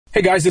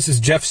Hey guys, this is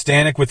Jeff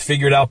Stanek with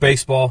Figured Out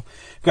Baseball.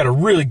 We've got a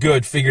really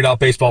good Figured Out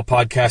Baseball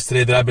podcast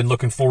today that I've been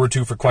looking forward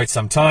to for quite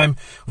some time.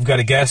 We've got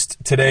a guest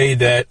today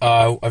that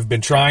I've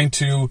been trying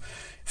to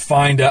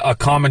find a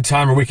common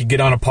time where we could get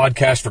on a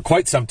podcast for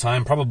quite some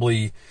time,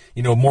 probably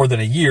more than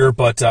a year,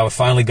 but we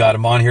finally got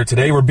him on here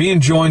today. We're being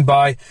joined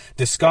by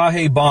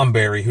Deskahe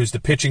Bomberry, who's the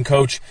pitching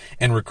coach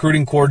and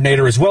recruiting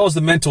coordinator, as well as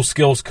the mental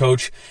skills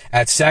coach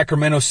at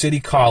Sacramento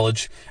City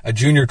College, a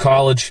junior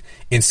college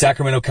in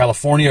Sacramento,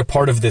 California,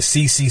 part of the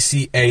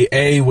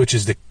CCCAA, which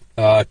is the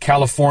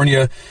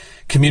California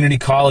Community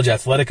College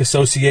Athletic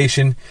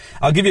Association.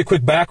 I'll give you a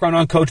quick background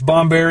on Coach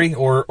Bomberry,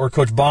 or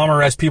Coach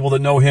Bomber, as people that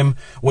know him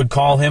would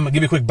call him. I'll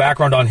give you a quick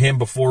background on him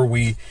before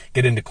we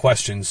get into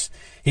questions.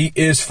 He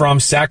is from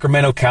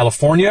Sacramento,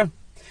 California.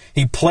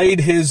 He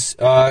played his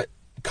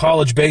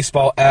college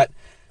baseball at,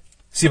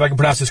 see if I can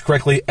pronounce this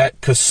correctly,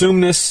 at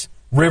Cosumnes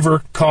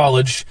River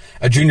College,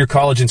 a junior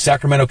college in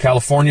Sacramento,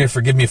 California.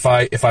 Forgive me if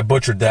I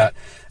butchered that.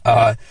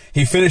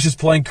 He finished his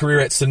playing career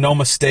at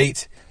Sonoma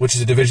State, which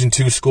is a Division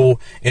II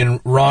school in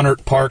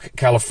Rohnert Park,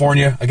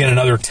 California. Again,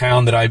 another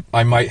town that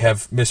I might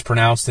have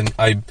mispronounced, and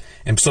I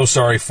am so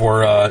sorry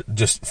for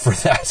just for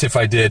that if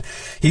I did.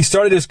 He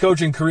started his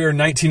coaching career in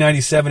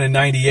 1997 and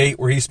 98,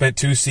 where he spent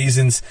 2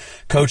 seasons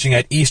coaching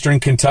at Eastern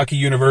Kentucky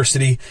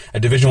University, a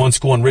Division I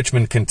school in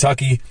Richmond,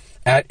 Kentucky.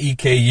 At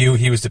EKU,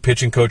 he was the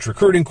pitching coach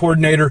recruiting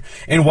coordinator,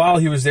 and while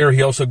he was there,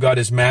 he also got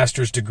his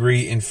master's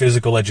degree in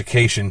physical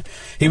education.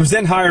 He was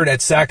then hired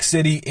at Sac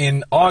City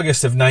in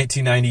August of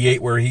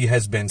 1998, where he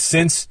has been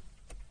since.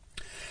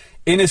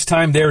 In his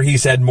time there,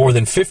 he's had more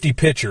than 50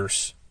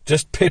 pitchers,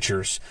 just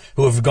pitchers,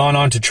 who have gone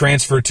on to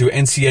transfer to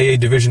NCAA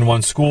Division I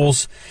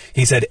schools.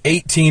 He's had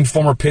 18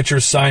 former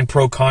pitchers sign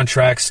pro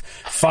contracts,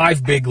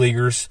 5 big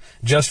leaguers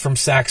just from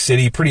Sac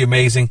City. Pretty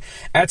amazing.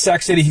 At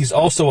Sac City, he's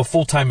also a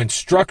full-time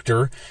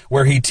instructor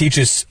where he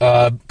teaches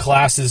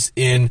classes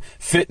in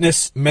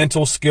fitness,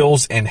 mental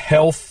skills, and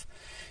health.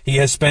 He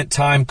has spent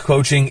time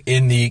coaching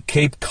in the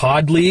Cape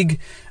Cod League,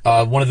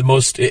 one of the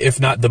most, if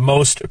not the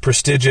most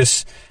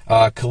prestigious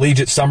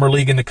collegiate summer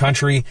league in the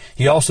country.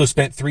 He also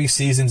spent 3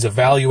 seasons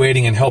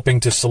evaluating and helping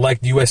to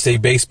select USA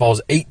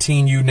Baseball's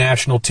 18U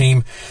national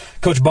team.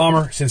 Coach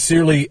Bomber,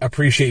 sincerely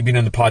appreciate you being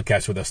on the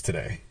podcast with us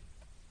today.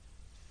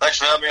 Thanks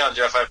for having me on,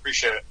 Jeff. I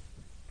appreciate it.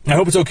 I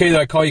hope it's okay that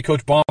I call you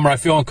Coach Bomber. I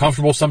feel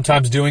uncomfortable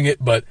sometimes doing it,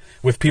 but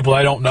with people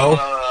I don't know,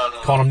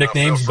 calling them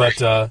nicknames.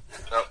 Feel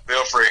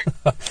free.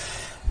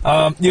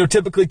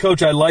 Typically,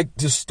 Coach, I like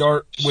to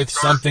start with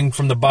something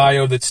from the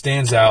bio that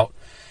stands out.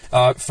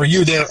 For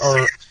you, there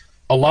are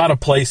a lot of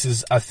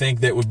places I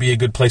think that would be a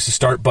good place to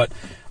start, but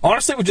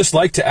honestly, I would just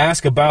like to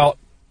ask about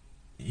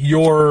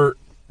your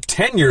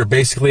tenure,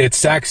 basically, at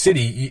Sac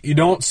City. You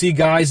don't see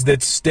guys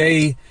that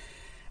stay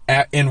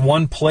in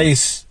one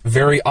place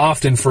very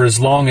often for as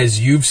long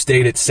as you've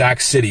stayed at Sac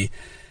City.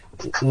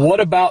 What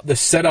about the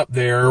setup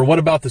there, or what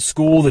about the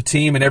school, the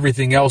team, and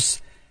everything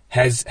else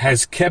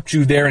has kept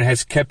you there and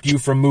has kept you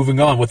from moving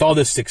on? With all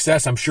this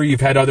success, I'm sure you've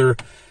had other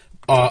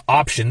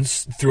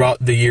options throughout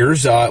the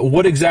years.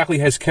 What exactly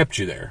has kept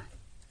you there?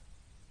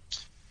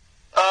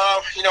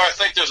 I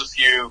think there's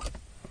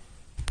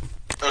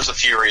a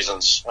few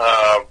reasons.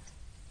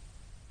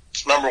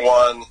 Number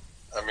one,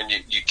 I mean,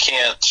 you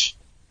can't.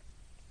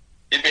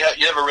 You'd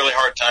have a really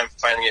hard time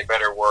finding a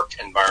better work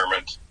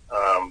environment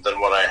than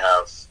what I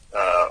have.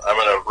 I'm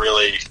in a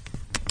really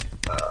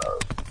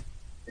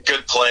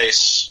good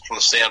place from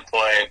the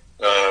standpoint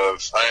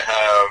of I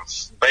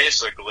have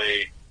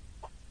basically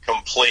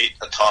complete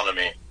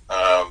autonomy.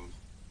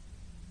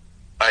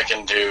 I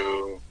can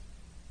do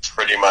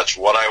pretty much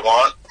what I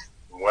want,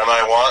 when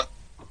I want,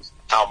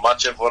 how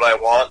much of what I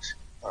want.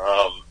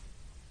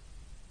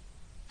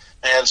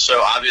 And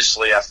so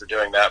obviously after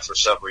doing that for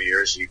several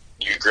years, you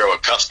grow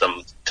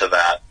accustomed to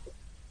that.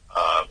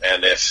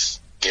 And if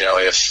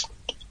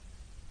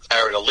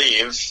I were to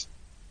leave,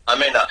 I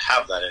may not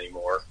have that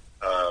anymore.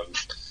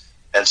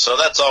 And so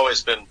that's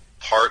always been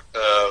part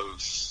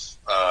of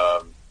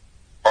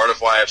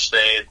why I've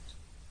stayed.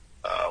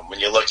 When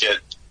you look at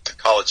the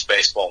college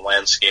baseball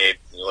landscape,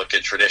 you look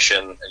at tradition,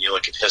 and you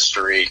look at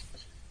history,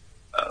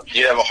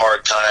 you have a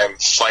hard time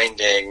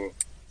finding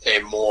a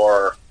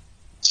more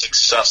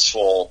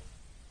successful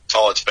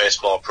college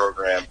baseball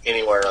program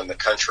anywhere in the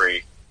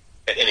country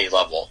at any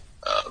level.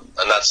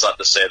 And that's not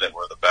to say that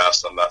we're the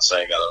best. I'm not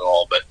saying that at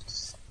all. But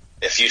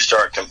if you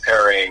start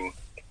comparing,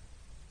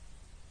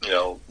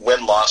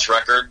 win-loss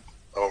record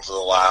over the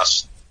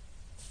last,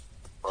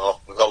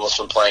 we've almost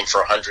been playing for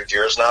 100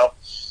 years now,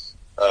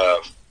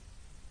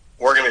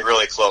 we're going to be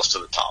really close to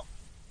the top.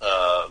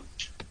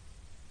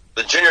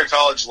 The junior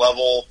college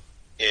level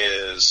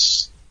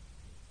is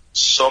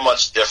so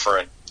much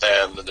different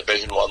than the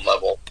Division I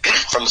level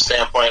from the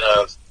standpoint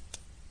of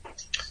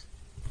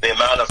the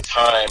amount of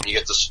time you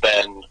get to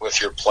spend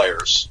with your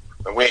players.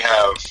 And we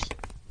have,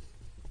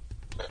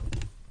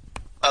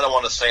 I don't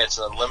want to say it's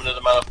an unlimited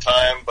amount of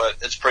time, but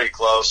it's pretty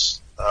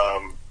close.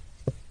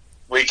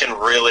 We can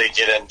really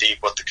get in deep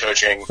with the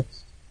coaching.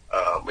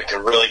 We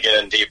can really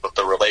get in deep with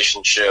the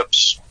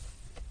relationships.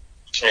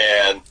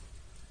 And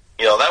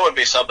that would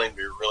be something that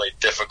would be really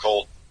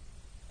difficult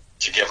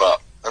to give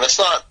up. And it's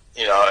not,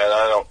 and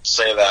I don't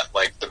say that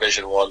like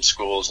Division I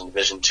schools and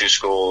Division II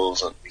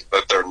schools, and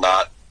that they're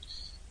not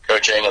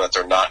coaching and that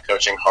they're not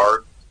coaching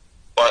hard,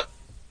 but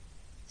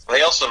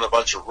they also have a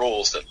bunch of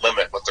rules that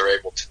limit what they're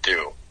able to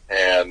do.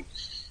 And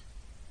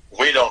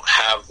we don't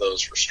have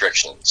those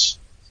restrictions.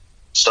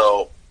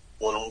 So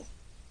when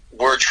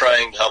we're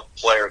trying to help a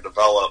player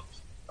develop,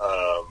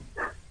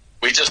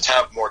 we just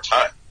have more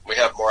time. We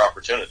have more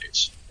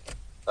opportunities.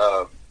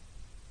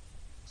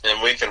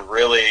 And we can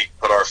really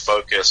put our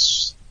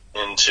focus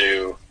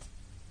into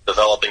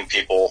developing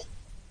people,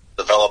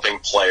 developing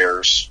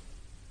players,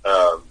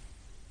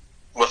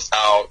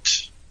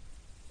 without,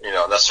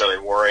 necessarily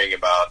worrying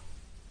about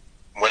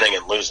winning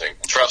and losing.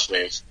 And trust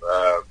me,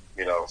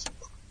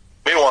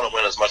 we want to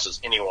win as much as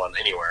anyone,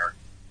 anywhere.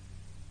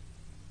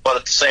 But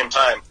at the same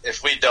time,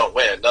 if we don't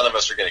win, none of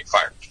us are getting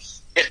fired.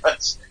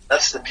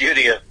 That's the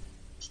beauty of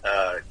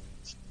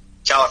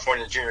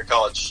California junior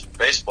college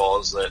baseball,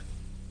 is that,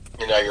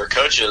 your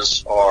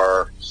coaches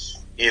are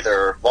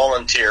either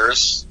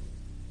volunteers,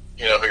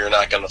 who you're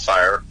not going to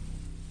fire,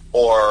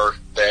 or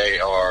they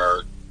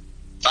are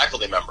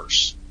faculty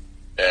members.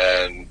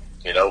 And,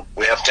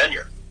 we have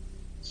tenure.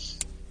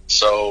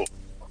 So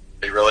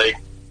they really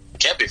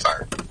can't be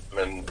fired.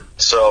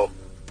 So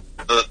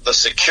the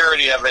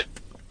security of it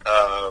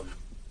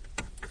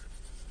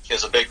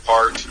is a big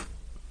part.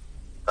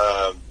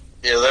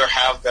 There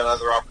have been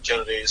other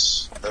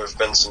opportunities. There's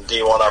been some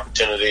D1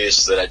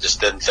 opportunities that I just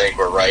didn't think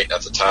were right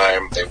at the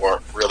time. They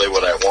weren't really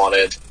what I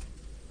wanted.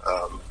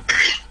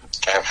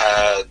 I've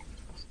had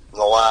in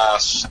the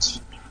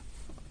last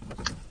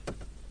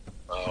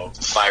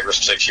 5 or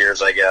 6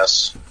 years, I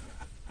guess,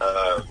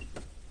 I've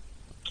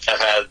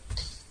had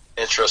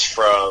interest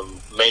from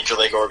major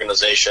league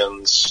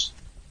organizations.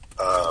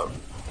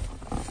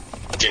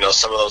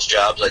 Some of those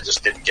jobs I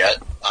just didn't get,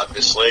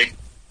 obviously.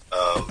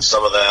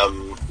 Some of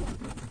them,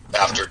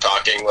 after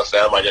talking with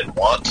them, I didn't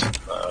want.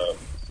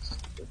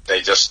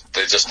 They just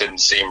didn't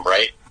seem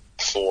right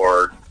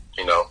for,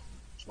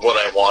 what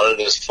I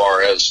wanted as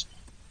far as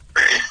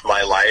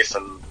my life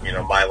and,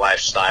 my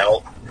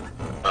lifestyle.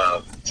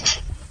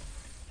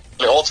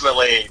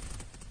 Ultimately,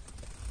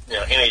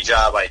 any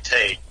job I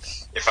take,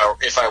 if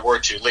I were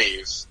to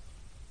leave,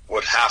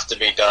 would have to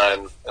be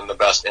done in the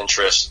best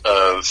interest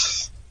of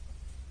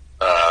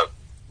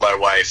my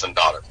wife and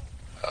daughter.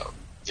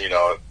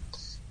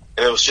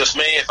 If it was just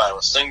me, if I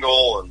was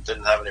single and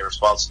didn't have any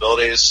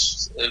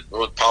responsibilities, it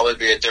would probably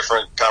be a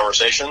different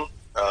conversation.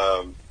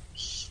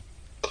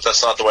 But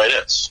that's not the way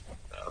it is.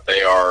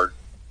 They are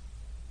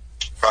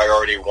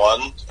priority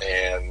one,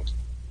 and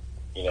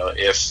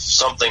if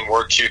something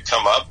were to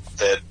come up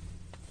that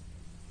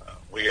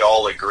we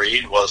all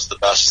agreed was the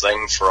best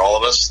thing for all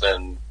of us,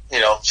 then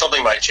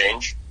something might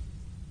change.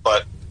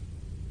 But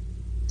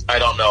I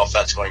don't know if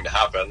that's going to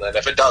happen, and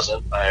if it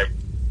doesn't,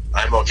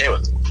 I'm okay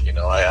with it.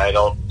 I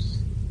don't.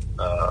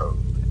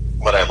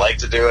 Would I like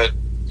to do it?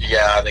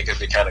 Yeah, I think it'd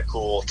be kind of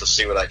cool to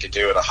see what I could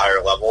do at a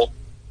higher level.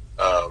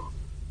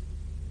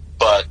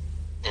 But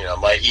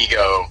my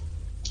ego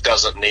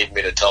doesn't need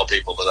me to tell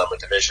people that I'm a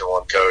Division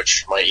I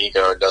coach. My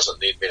ego doesn't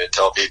need me to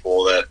tell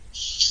people that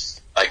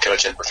I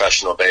coach in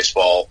professional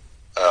baseball.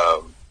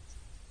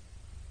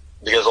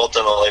 Because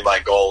ultimately my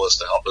goal is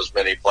to help as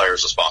many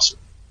players as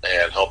possible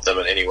and help them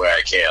in any way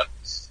I can.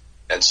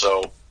 And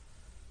so,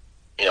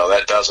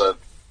 that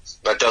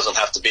doesn't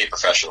have to be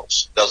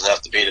professionals. It doesn't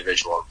have to be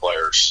Division I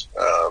players.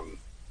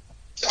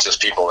 It's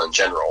just people in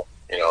general,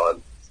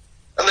 and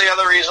the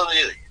other reason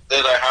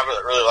that I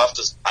haven't really left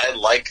is I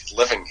like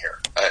living here.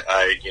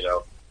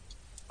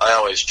 I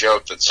always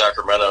joke that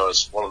Sacramento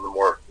is one of the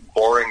more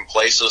boring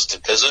places to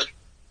visit,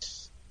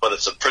 but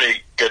it's a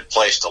pretty good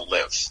place to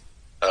live.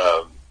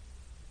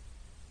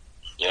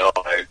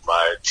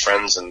 My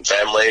friends and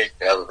family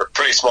have a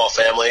pretty small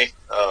family,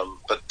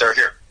 but they're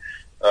here.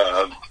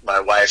 My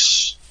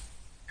wife's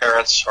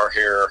parents are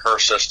here. Her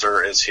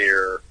sister is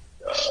here.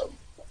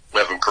 We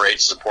have a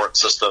great support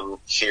system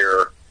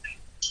here.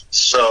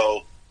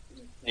 So,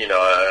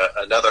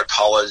 another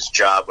college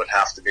job would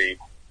have to be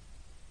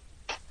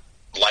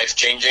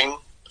life-changing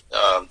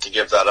to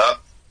give that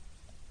up.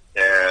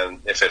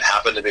 And if it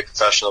happened to be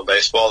professional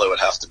baseball, it would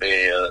have to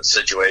be a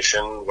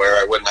situation where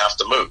I wouldn't have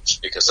to move,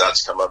 because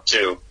that's come up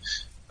too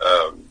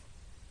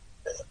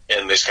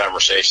in these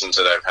conversations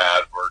that I've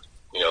had where,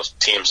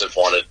 teams have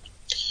wanted.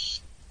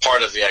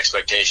 Part of the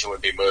expectation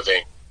would be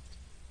moving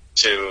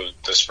to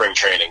the spring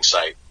training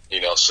site,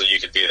 so you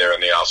could be there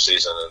in the off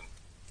season.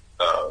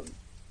 And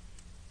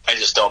I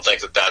just don't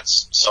think that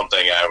that's something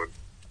I would,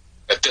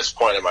 at this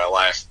point in my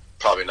life,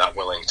 probably not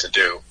willing to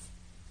do.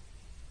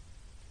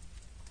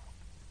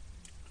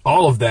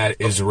 All of that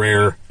is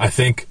rare, I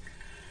think.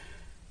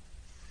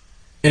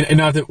 And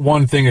not that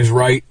one thing is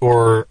right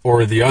or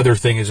the other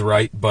thing is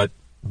right, but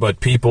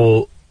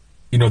people,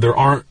 there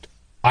aren't,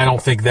 I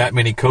don't think, that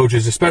many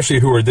coaches, especially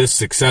who are this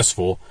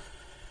successful,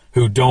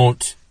 who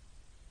don't,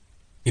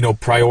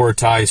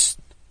 prioritize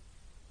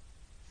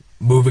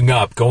moving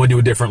up, going to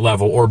a different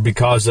level, or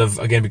because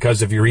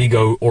of your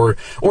ego, or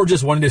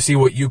just wanting to see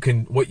what you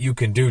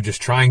can do,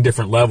 just trying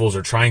different levels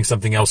or trying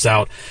something else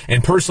out.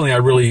 And personally,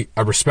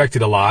 I respect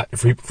it a lot.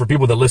 For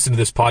people that listen to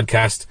this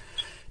podcast,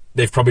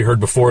 they've probably heard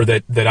before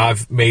that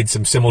I've made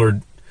some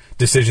similar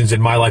decisions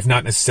in my life,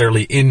 not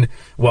necessarily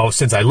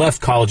since I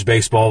left college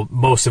baseball.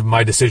 Most of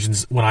my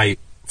decisions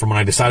from when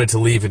I decided to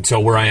leave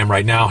until where I am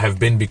right now have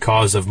been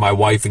because of my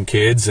wife and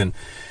kids and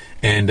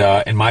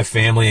my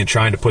family, and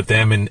trying to put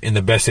them in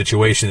the best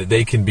situation that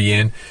they can be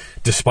in,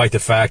 despite the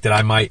fact that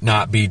I might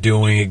not be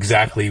doing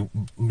exactly,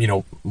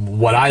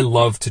 what I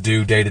love to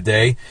do day to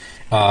day.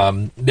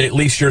 At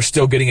least you're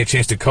still getting a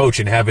chance to coach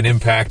and have an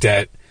impact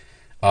at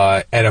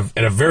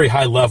a very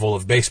high level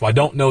of baseball. I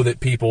don't know that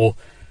people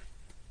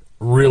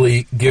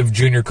really give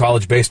junior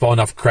college baseball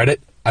enough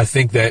credit. I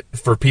think that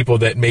for people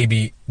that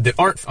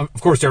aren't,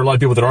 of course, there are a lot of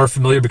people that are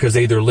familiar because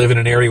they either live in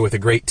an area with a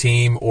great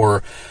team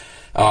or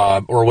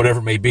whatever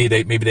it may be.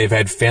 Maybe they've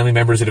had family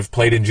members that have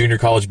played in junior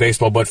college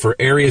baseball. But for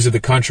areas of the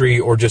country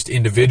or just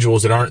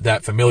individuals that aren't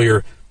that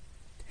familiar,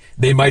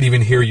 they might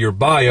even hear your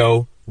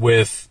bio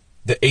with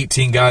the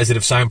 18 guys that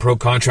have signed pro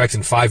contracts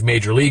and 5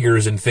 major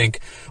leaguers and think,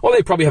 well,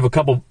 they probably have a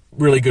couple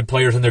really good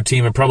players on their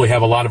team and probably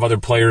have a lot of other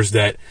players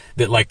that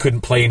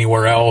couldn't play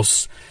anywhere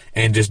else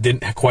and just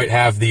didn't quite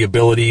have the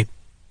ability.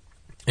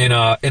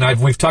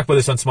 And we've talked about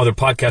this on some other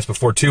podcasts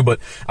before too, but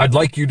I'd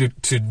like you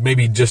to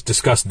maybe just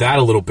discuss that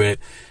a little bit.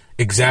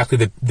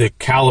 Exactly the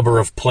caliber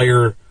of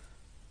player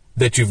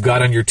that you've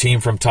got on your team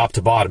from top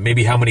to bottom.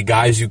 Maybe how many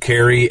guys you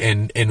carry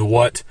and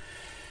what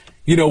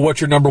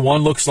your number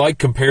one looks like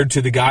compared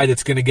to the guy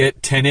that's going to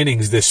get 10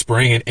 innings this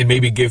spring, and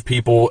maybe give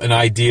people an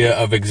idea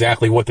of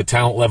exactly what the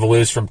talent level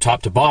is from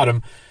top to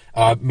bottom.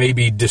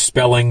 Maybe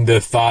dispelling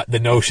the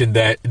notion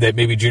that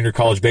maybe junior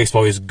college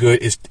baseball is good,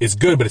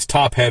 but it's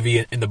top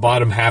heavy, and the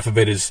bottom half of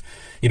it is,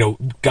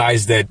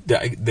 guys that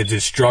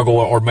just struggle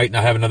or might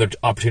not have another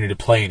opportunity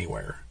to play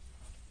anywhere.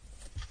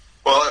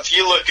 Well, if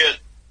you look at,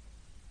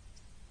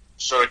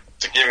 so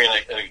to give you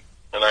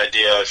an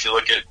idea, if you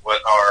look at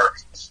what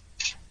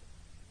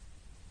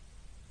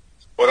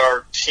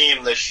our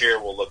team this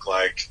year will look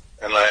like,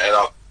 and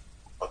I'll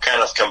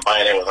kind of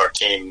combine it with our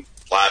team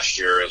last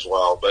year as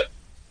well, but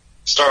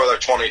start with our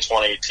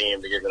 2020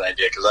 team to give you an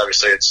idea, because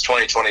obviously it's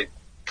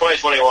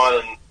 2021,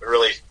 and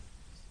really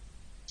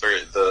for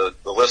the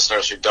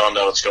listeners who don't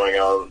know what's going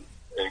on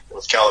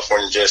with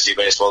California JC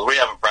baseball, we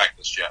haven't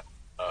practiced yet.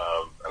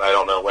 And I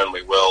don't know when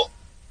we will.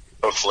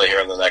 Hopefully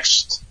here in the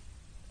next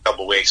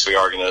couple of weeks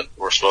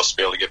we're supposed to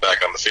be able to get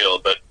back on the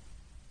field. But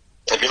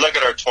if you look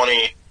at our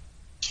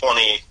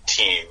 2020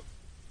 team,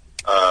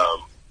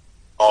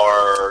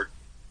 our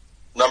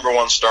number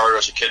one starter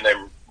was a kid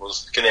named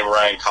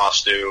Ryan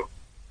Costu,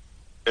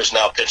 who's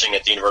now pitching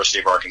at the University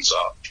of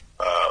Arkansas.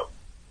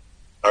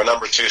 Our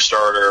number 2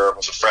 starter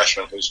was a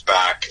freshman who's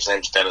back. His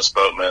name's Dennis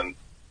Boatman,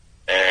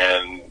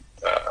 and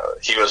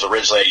he was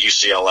originally at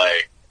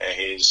UCLA, and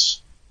he's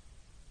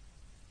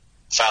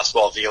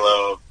fastball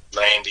velo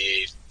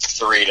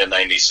 93 to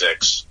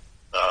 96.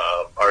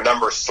 Our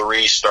number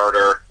 3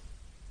 starter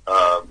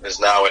is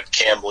now at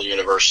Campbell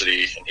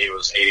University, and he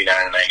was 89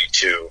 and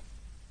 92.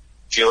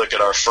 If you look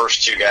at our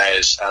first 2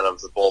 guys out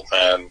of the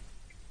bullpen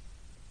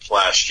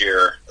last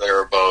year, they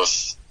were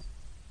both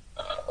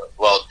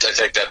I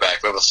take that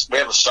back. We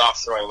have a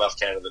soft-throwing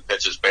left-handed that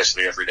pitches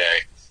basically every day.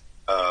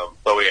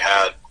 But we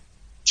had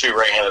 2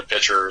 right-handed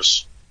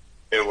pitchers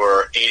who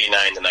were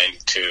 89 to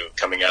 92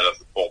 coming out of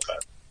the bullpen.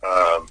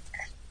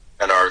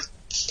 And our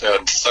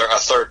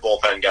third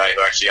bullpen guy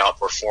who actually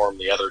outperformed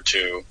the other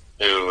 2,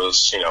 who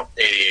was,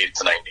 88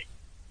 to 90.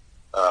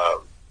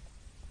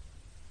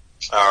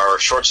 Our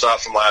shortstop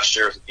from last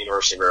year is at the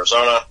University of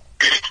Arizona.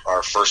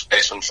 Our first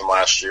baseman from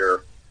last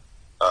year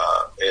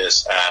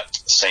is at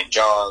St.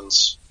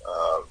 John's.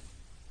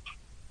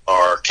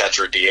 Our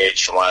catcher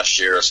DH from last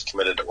year is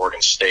committed to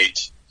Oregon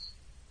State.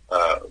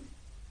 Our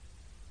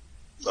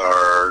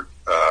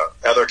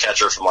other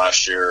catcher from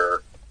last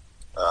year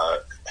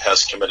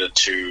has committed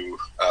to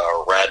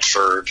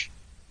Radford.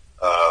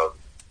 A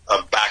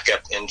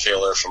backup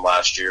infielder from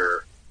last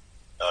year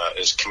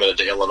is committed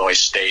to Illinois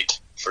State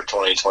for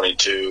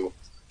 2022.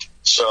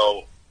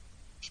 So,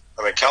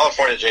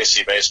 California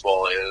JC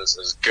baseball is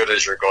as good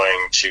as you're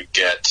going to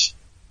get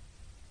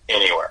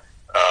anywhere.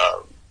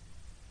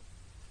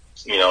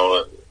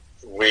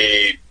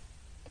 We,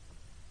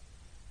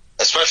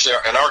 especially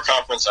in our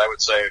conference, I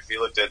would say, if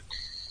you looked at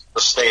the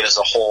state as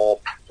a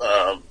whole,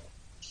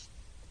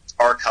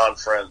 our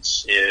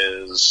conference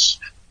it's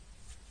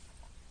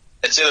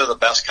either the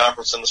best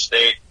conference in the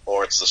state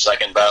or it's the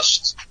second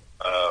best.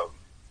 It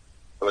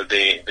would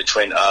be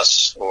between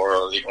us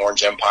or the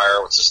Orange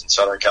Empire, which is in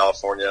Southern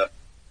California.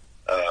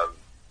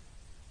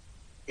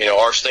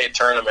 Our state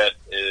tournament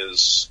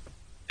is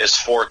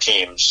 4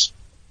 teams,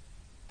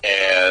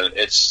 and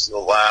it's the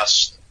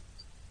last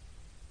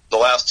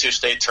 2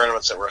 state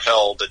tournaments that were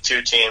held. The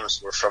 2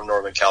 teams were from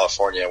Northern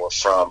California, were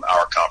from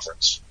our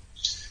conference.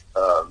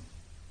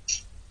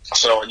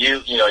 So when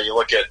you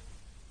look at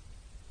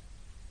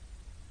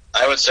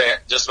I would say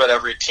just about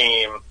every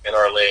team in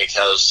our league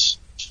has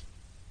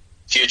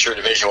future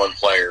Division I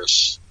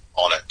players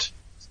on it,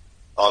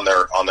 on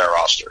their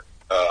roster.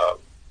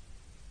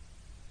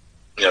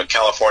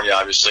 California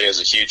obviously is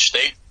a huge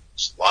state.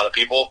 There's a lot of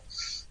people.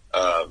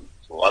 A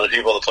lot of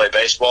people that play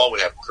baseball.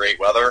 We have great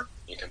weather.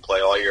 You can play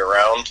all year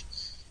round,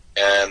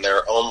 and there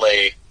are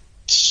only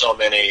so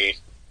many,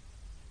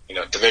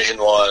 Division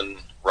I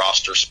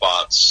roster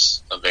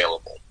spots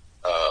available.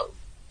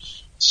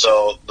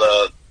 So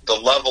the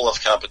level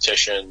of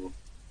competition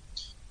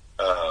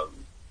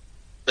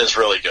is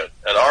really good.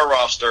 And our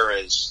roster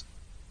is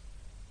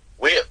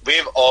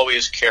we've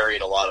always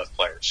carried a lot of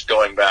players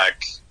going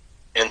back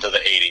into the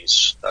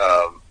 80s.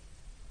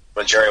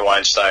 When Jerry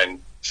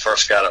Weinstein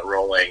first got it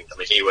rolling, I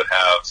mean, he would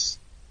have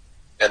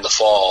in the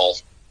fall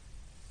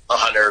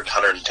 100,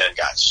 110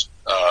 guys,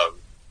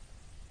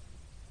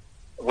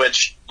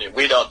 which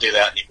we don't do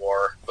that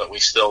anymore, but we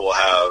still will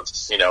have,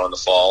 in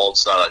the fall,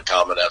 it's not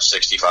uncommon to have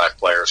 65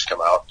 players come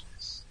out.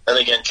 And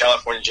again,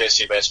 California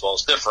JC baseball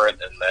is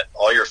different in that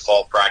all your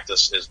fall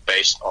practice is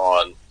based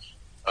on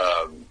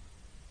a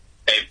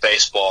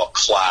baseball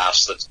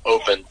class that's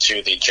open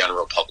to the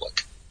general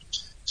public.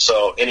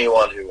 So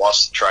anyone who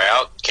wants to try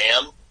out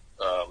can.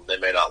 They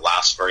may not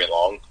last very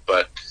long,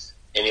 but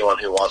anyone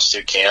who wants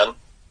to can.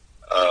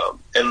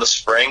 In the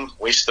spring,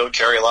 we still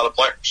carry a lot of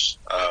players.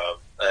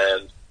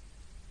 And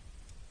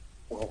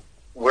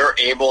we're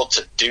able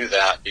to do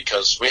that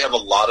because we have a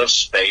lot of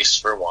space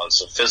for one.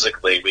 So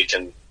physically, we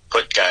can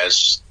put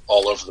guys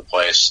all over the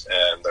place,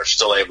 and they're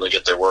still able to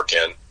get their work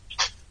in.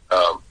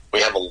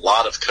 We have a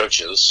lot of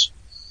coaches,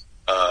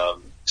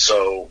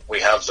 so we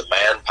have the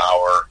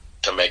manpower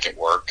to make it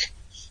work.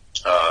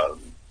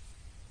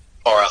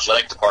 Our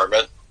athletic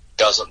department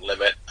doesn't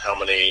limit how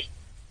many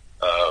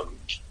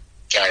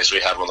guys we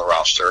have on the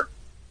roster.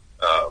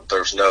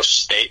 There's no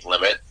state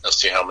limit as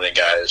to how many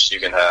guys you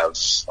can have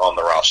on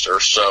the roster.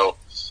 So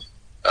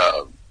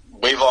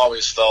we've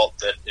always felt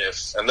that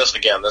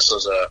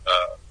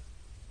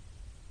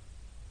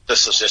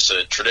this is just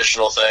a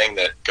traditional thing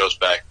that goes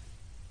back,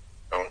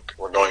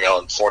 we're going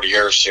on 40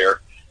 years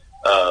here.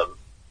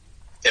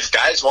 If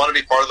guys want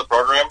to be part of the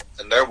program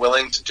and they're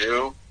willing to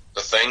do the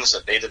things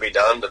that need to be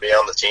done to be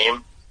on the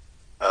team,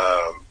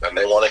 and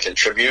they want to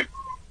contribute,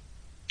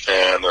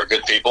 and they're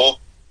good people,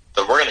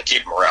 then we're going to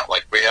keep them around.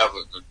 Like we have,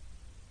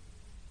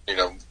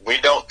 we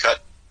don't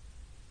cut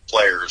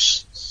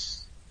players,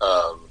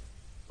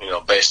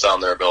 based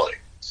on their ability.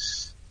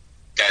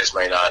 Guys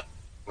may not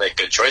make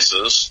good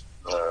choices.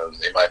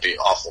 They might be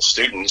awful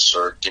students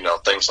or,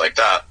 things like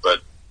that.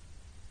 But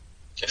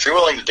if you're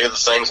willing to do the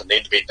things that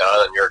need to be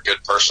done and you're a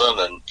good person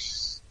and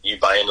you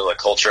buy into the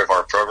culture of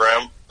our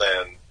program,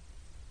 then,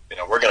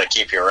 we're going to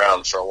keep you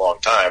around for a long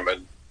time.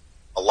 And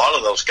a lot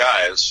of those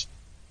guys,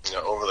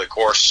 over the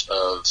course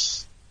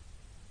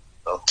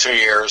of 2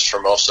 years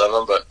for most of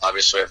them, but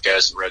obviously we have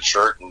guys in red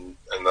shirt in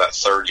that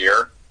third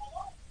year,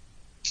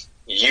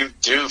 you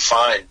do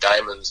find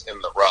diamonds in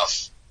the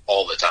rough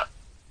all the time.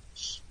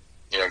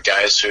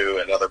 Guys who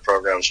in other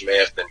programs may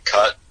have been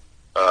cut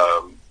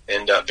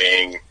end up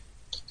being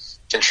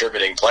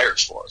contributing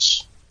players for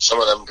us.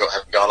 Some of them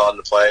have gone on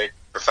to play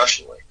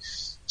professionally.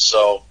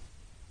 So,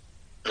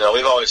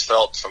 we've always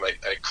felt from a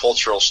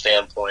cultural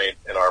standpoint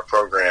in our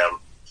program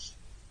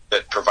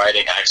that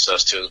providing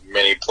access to as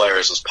many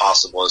players as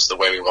possible is the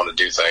way we want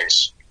to do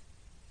things.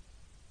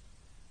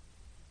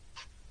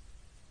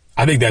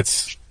 I think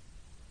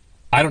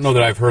I don't know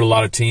that I've heard a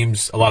lot of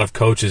teams, a lot of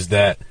coaches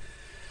that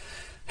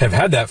have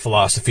had that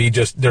philosophy.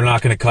 Just they're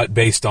not going to cut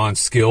based on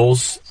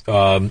skills.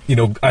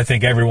 I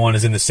think everyone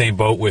is in the same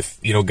boat with,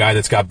 a guy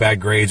that's got bad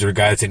grades or a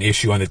guy that's an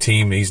issue on the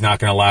team. He's not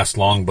going to last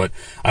long. But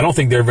I don't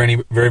think there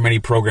are very many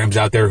programs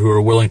out there who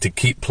are willing to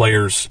keep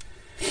players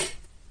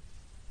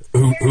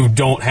who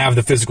don't have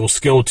the physical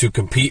skill to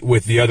compete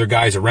with the other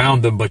guys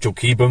around them, but you'll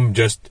keep them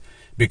just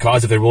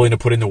because if they're willing to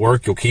put in the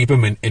work, you'll keep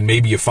them, and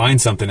maybe you find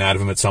something out of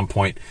them at some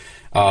point.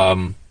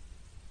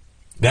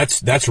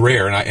 That's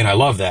rare, and I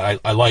love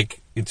that. I like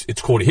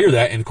it's cool to hear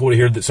that, and cool to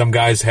hear that some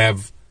guys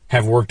have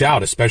worked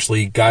out,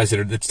 especially guys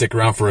that stick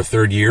around for a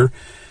third year.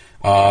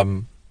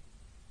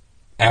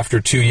 After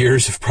 2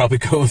 years of probably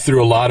going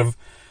through a lot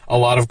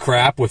of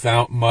crap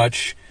without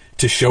much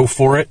to show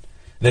for it,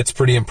 that's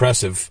pretty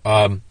impressive.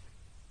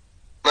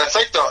 I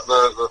think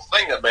the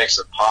thing that makes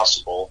it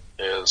possible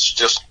is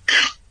just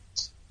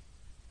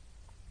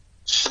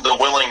the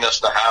willingness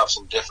to have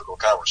some difficult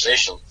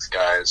conversations with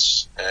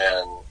guys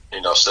and,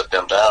 sit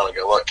them down and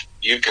go, look,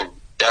 you can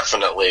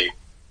definitely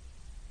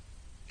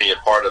be a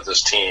part of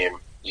this team.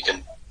 You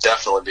can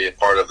definitely be a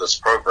part of this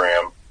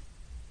program,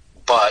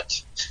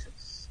 but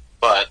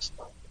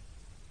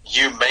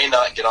you may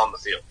not get on the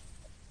field.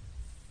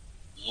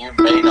 You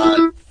may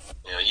not,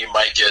 you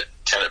might get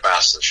 10 at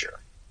bats this year.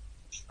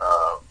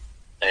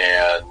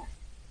 And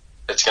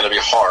it's going to be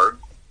hard,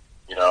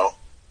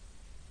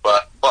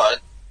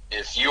 but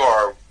if you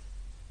are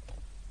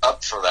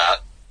up for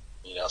that,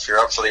 if you're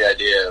up for the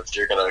idea of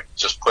you're going to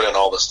just put in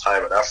all this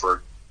time and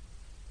effort,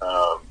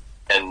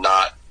 and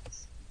not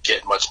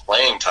get much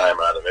playing time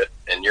out of it,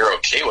 and you're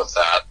okay with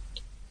that,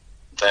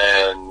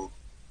 then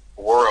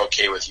we're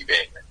okay with you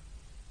being there.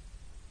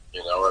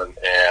 You know, and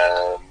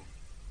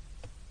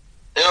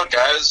you know,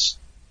 guys,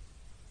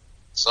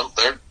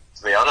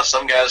 to be honest,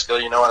 some guys go,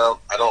 you know,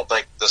 I don't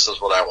think this is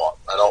what I want.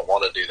 I don't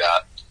want to do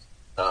that.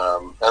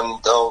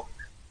 And they'll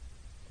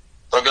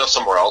go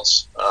somewhere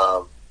else.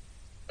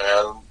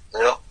 And, you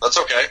know, that's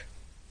okay.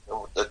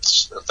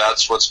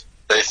 If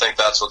they think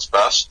that's what's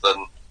best,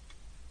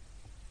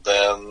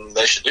 then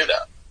they should do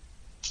that.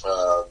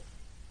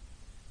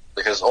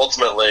 Because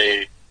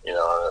ultimately, you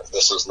know,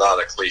 this is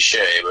not a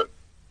cliche, but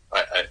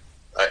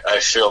I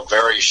feel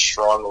very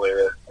strongly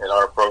that in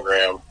our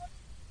program,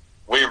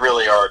 we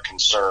really are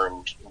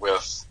concerned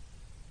with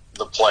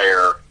the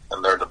player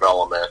and their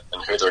development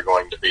and who they're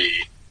going to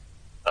be,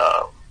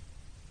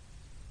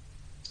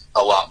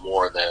 a lot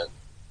more than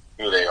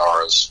who they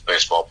are as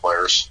baseball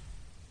players.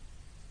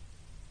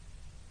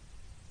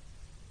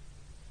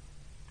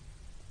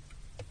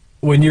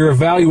 When you're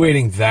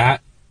evaluating that,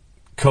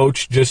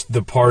 Coach, just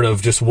the part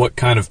of just what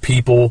kind of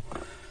people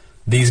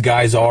these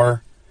guys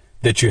are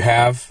that you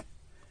have,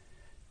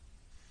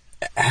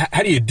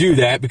 how do you do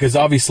that? Because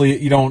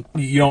obviously you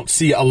don't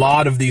see a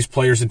lot of these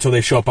players until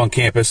they show up on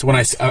campus. When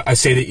I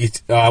say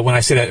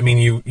that, I mean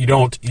you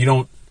don't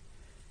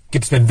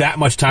get to spend that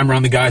much time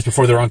around the guys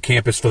before they're on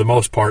campus for the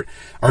most part.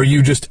 Are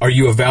you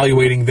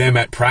evaluating them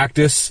at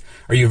practice?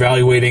 Are you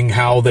evaluating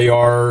how they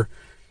are,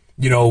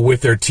 you know,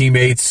 with their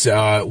teammates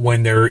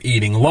when they're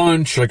eating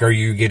lunch? Like, are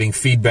you getting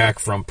feedback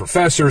from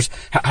professors?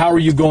 How are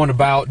you going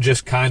about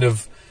just kind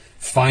of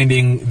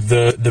finding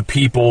the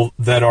people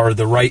that are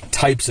the right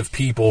types of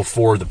people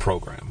for the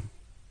program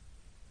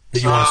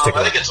that you want to stick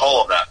with? I think it's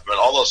all of that. I mean,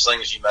 all those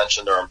things you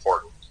mentioned are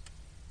important.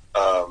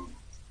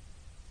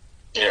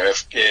 You know,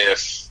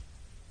 if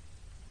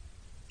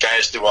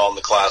guys do well in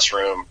the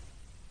classroom,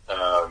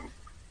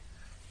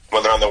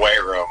 when they're in the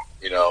weight room,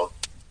 you know,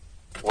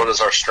 what does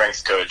our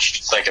strength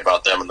coach think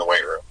about them in the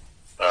weight room?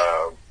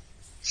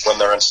 When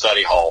they're in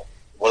study hall,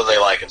 what do they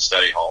like in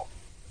study hall?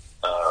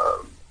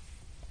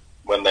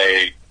 When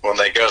they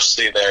go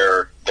see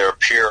their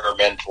peer or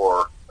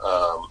mentor,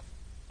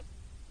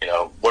 you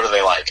know, what do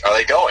they like? Are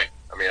they going?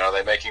 I mean, are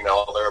they making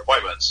all their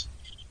appointments?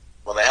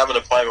 When they have an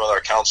appointment with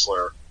our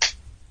counselor,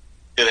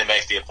 do they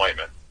make the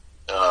appointment?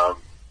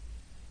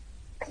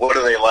 What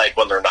do they like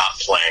when they're not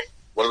playing?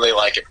 What do they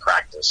like at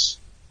practice?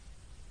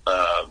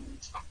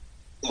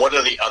 What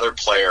do the other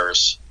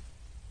players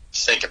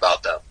think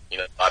about them? You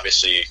know,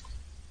 obviously,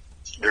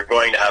 you're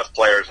going to have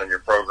players in your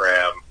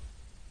program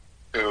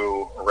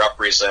who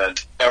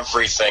represent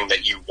everything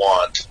that you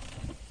want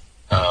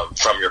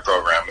from your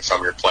program and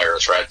from your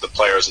players, right? The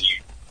players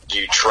that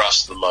you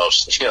trust the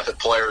most, you know, the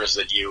players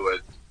that you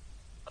would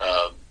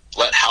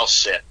let house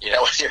sit, you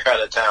know, when you're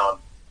out of town.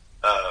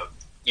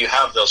 You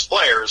have those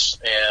players,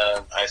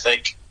 and I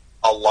think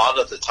a lot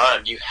of the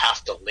time you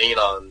have to lean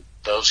on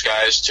those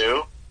guys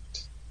too,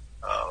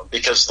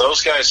 because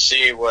those guys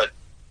see what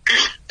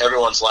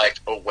everyone's like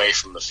away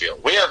from the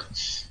field. We have,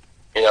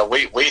 you know,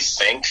 we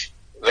think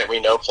that we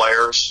know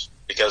players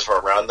because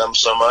we're around them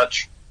so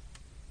much,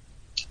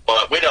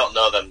 but we don't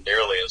know them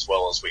nearly as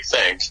well as we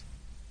think.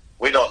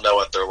 We don't know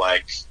what they're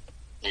like,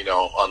 you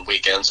know, on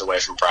weekends away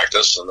from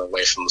practice and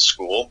away from the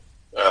school.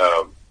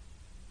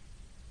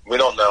 We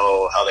don't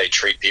know how they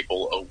treat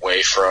people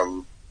away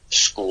from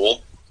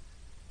school,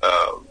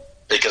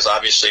 because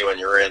obviously when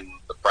you're in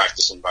the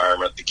practice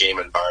environment, the game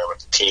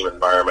environment, the team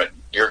environment,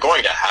 you're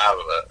going to have,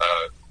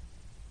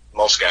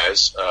 most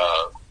guys,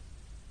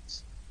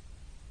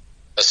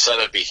 a set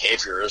of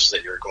behaviors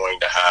that you're going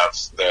to have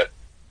that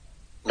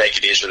make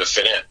it easier to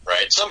fit in,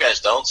 right? Some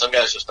guys don't. Some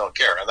guys just don't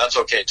care, and that's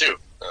okay too.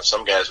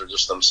 Some guys are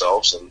just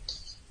themselves, and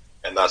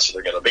that's who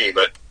they're going to be.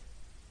 But,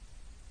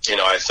 you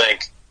know, I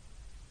think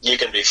you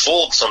can be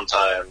fooled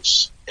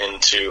sometimes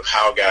into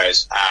how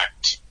guys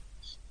act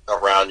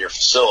around your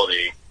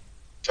facility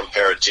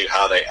compared to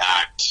how they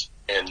act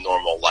in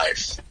normal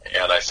life.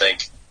 And I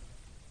think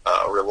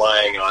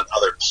relying on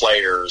other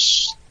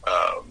players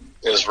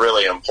is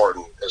really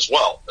important as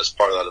well as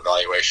part of that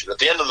evaluation. At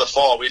the end of the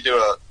fall, we do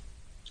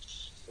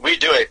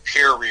a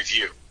peer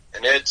review,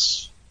 and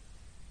it's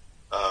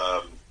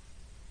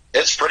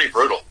pretty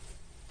brutal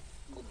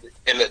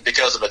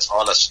because of its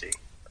honesty.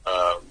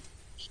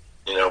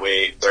 You know,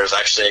 there's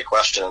actually a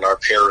question in our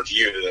peer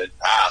review that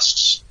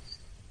asks,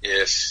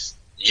 if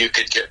you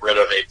could get rid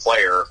of a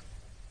player,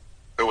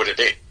 who would it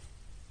be?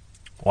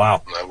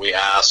 Wow. And we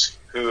ask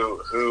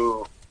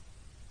who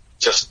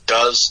just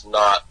does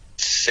not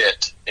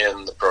fit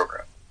in the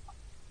program.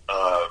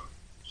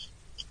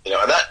 You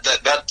know, and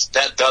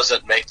that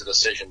doesn't make the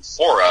decision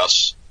for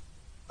us,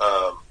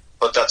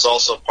 but that's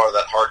also part of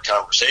that hard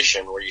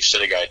conversation where you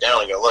sit a guy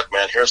down and go, look,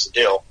 man, here's the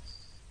deal.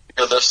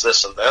 You're this,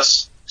 this, and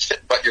this,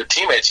 but your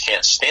teammates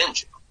can't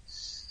stand you.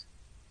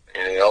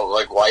 And, you know,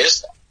 like, why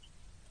is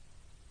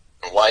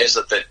that? Why is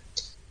it that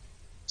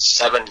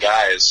 7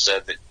 guys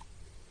said that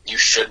you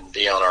shouldn't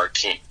be on our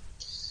team?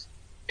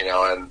 You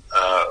know, and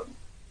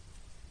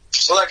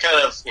so that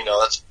kind of, you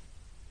know,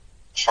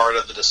 part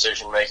of the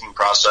decision-making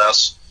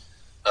process.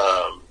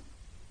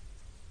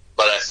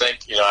 But I think,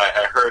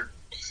 I heard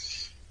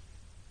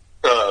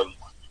a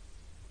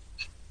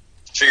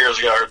few years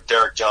ago, I heard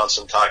Derek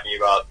Johnson talking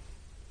about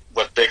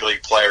what big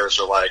league players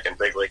are like and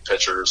big league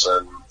pitchers,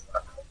 and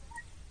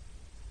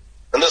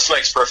this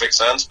makes perfect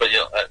sense, but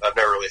I've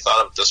never really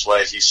thought of it this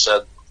way. He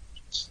said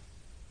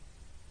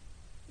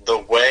the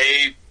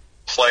way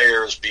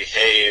players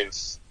behave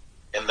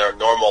in their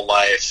normal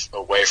life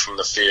away from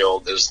the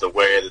field is the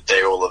way that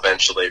they will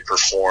eventually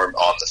perform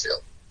on the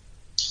field.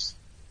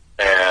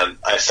 And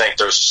I think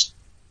there's,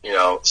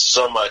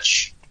 so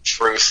much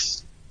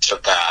truth to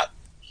that.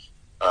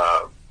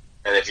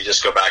 And if you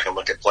just go back and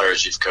look at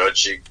players you've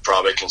coached, you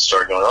probably can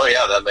start going, oh,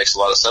 yeah, that makes a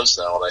lot of sense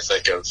now. And I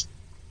think of,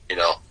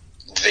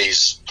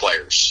 these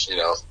players,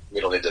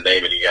 we don't need to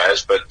name any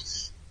guys, but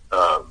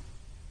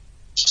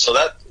so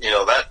that,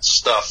 that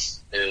stuff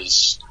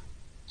is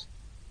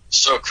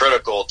so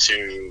critical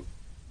to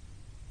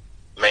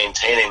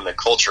maintaining the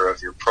culture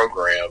of your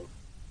program,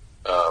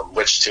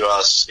 which to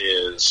us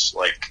is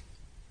like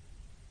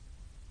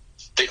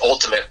the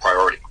ultimate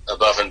priority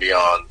above and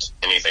beyond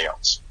anything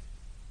else.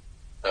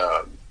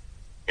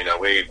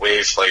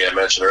 We've, like I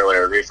mentioned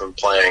earlier, we've been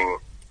playing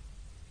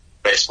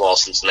baseball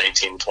since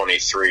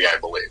 1923, I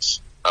believe.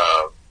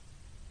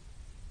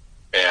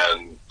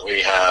 And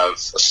we have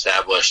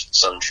established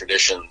some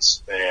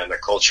traditions and a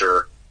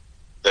culture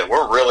that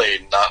we're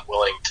really not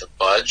willing to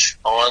budge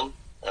on.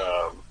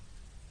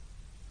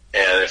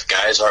 And if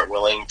guys aren't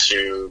willing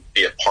to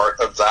be a part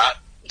of that,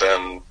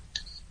 then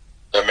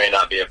there may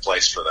not be a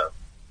place for them.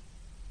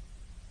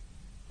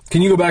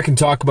 Can you go back and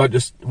talk about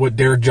just what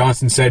Derek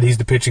Johnson said? He's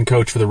the pitching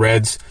coach for the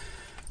Reds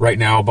right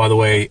now, by the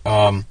way.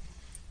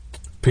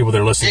 People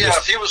that are listening. Yeah,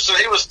 he was,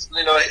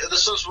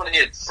 this was when he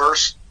had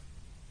first,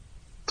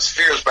 a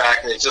few years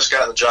back, and he just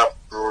got the job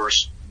with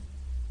Brewers,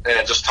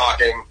 and just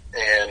talking,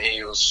 and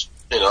he was,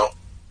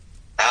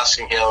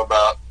 asking him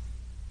about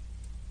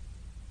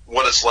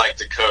what it's like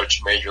to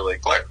coach major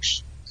league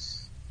players.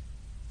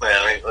 And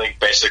I think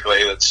basically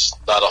it's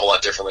not a whole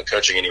lot different than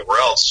coaching anywhere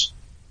else.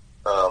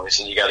 He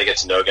said you got to get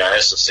to know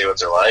guys to see what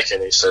they're like,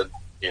 and he said,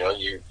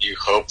 you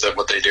hope that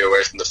what they do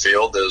away from the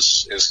field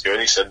is good.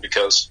 He said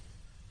because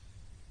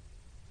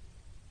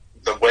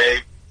the way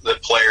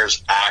that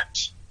players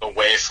act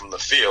away from the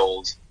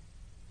field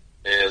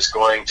is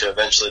going to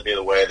eventually be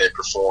the way they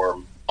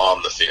perform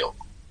on the field.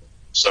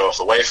 So if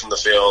away from the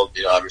field,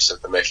 obviously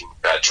if they're making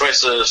bad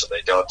choices,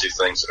 they don't do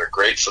things that are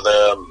great for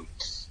them,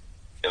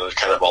 they're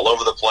kind of all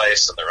over the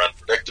place and they're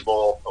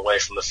unpredictable away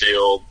from the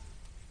field,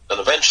 then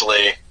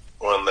eventually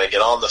when they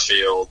get on the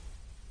field,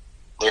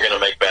 they're going to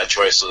make bad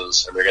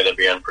choices and they're going to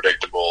be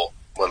unpredictable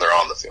when they're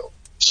on the field.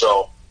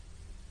 So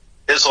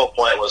his whole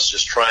point was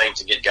just trying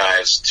to get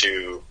guys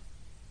to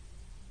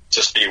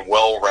just be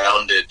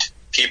well-rounded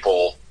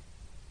people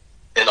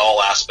in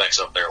all aspects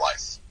of their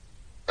life.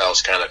 That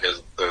was kind of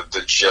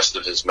the gist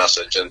of his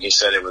message. And he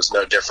said it was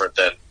no different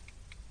than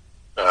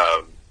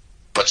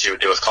what you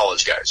would do with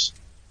college guys.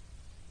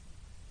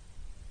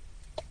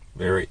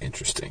 Very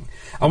interesting.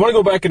 I want to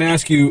go back and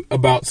ask you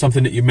about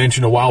something that you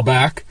mentioned a while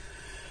back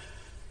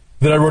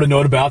that I wrote a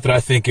note about that I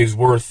think is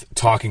worth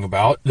talking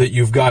about, that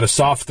you've got a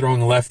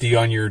soft-throwing lefty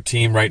on your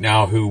team right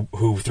now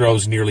who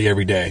throws nearly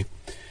every day.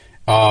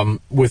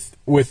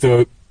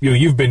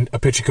 You've been a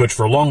pitching coach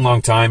for a long,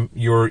 long time.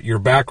 Your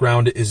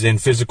background is in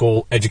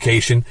physical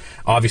education.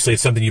 Obviously,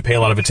 it's something you pay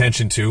a lot of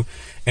attention to.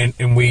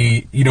 And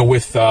we,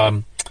 with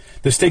the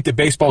state that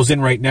baseball's in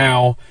right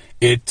now,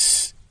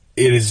 it's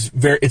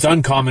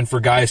uncommon for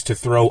guys to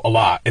throw a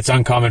lot. It's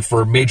uncommon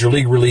for major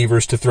league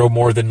relievers to throw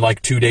more than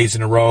like 2 days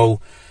in a row.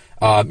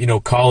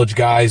 College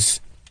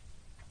guys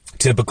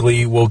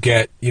typically will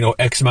get,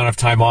 X amount of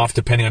time off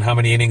depending on how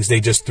many innings they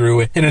just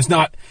threw. And it's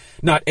not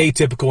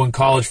atypical in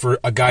college for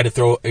a guy to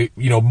throw,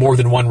 more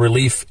than one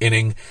relief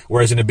inning,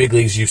 whereas in the big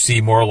leagues you see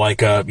more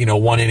like,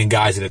 one inning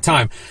guys at a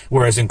time.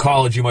 Whereas in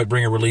college you might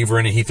bring a reliever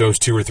in and he throws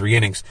 2 or 3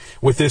 innings.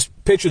 With this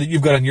pitcher that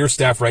you've got on your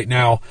staff right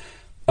now,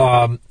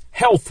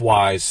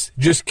 health-wise,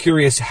 just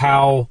curious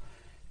how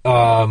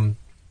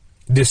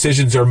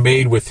decisions are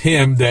made with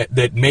him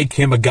that make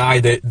him a guy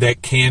that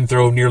can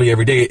throw nearly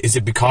every day. Is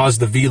it because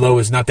the velo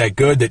is not that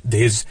good,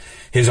 that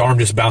his arm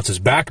just bounces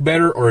back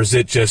better, or is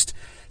it just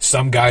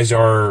some guys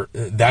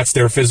that's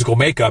their physical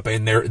makeup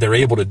and they're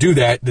able to do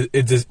that?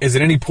 At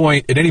any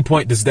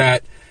point does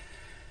that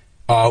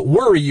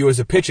worry you as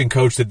a pitching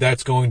coach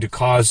that's going to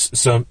cause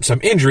some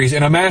injuries?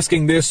 And I'm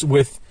asking this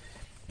with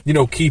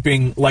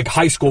keeping like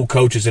high school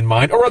coaches in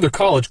mind, or other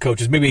college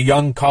coaches, maybe a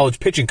young college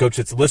pitching coach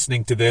that's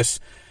listening to this.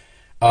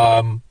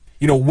 When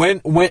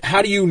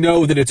how do you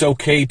know that it's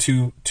okay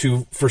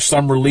for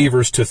some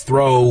relievers to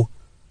throw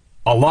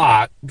a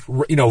lot,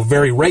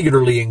 very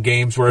regularly in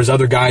games, whereas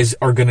other guys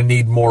are going to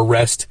need more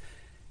rest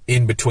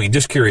in between?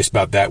 Just curious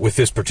about that with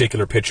this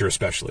particular pitcher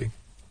especially.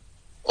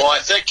 Well,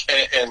 I think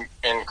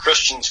in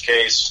Christian's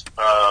case,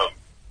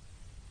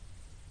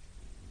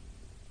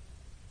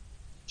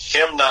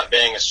 him not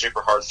being a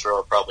super hard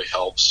thrower probably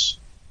helps.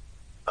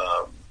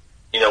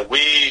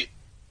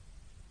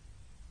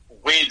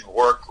 We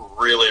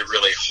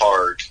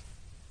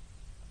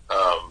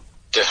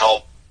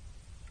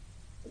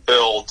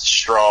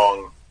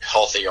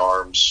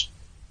arms,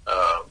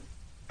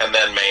 and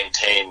then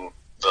maintain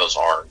those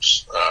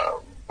arms.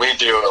 We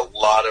do a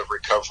lot of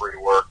recovery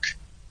work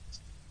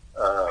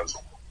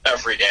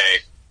every day.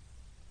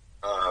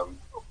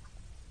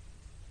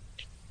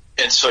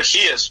 And so he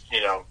is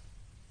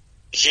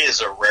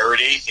a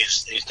rarity.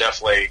 He's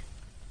definitely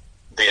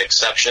the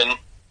exception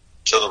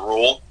to the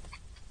rule.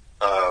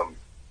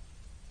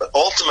 But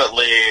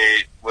ultimately,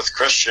 with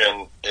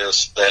Christian,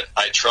 is that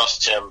I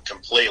trust him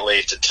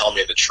completely to tell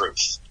me the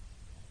truth.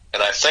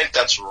 And I think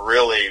that's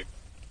really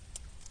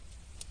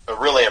a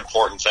really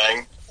important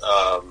thing.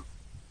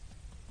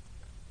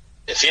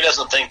 If he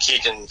doesn't think he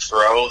can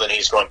throw, then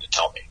he's going to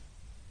tell me.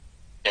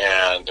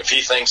 And if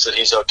he thinks that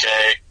he's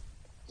okay,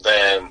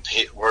 then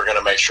we're going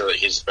to make sure that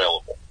he's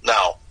available.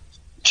 Now,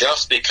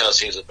 just because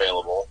he's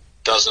available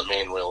doesn't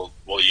mean we'll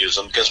use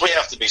him, because we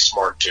have to be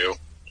smart too.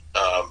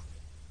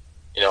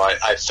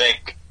 I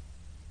think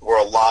where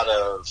a lot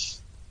of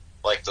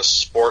like the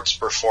sports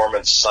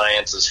performance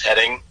science is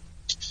heading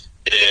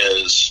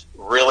is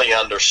really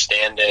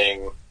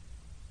understanding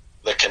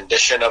the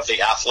condition of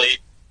the athlete.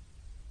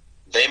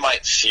 They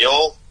might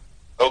feel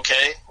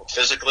okay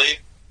physically,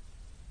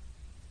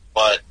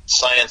 but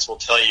science will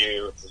tell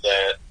you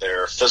that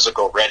their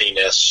physical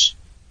readiness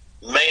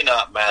may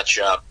not match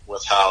up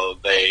with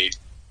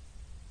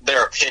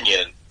their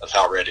opinion of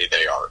how ready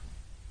they are.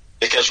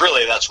 Because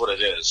really that's what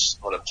it is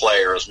when a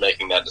player is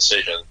making that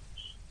decision.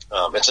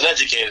 It's an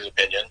educated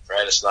opinion,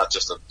 right? It's not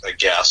just a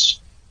guess.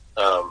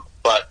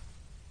 But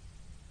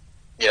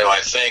I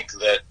think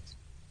that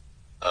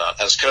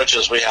as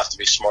coaches we have to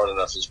be smart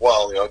enough as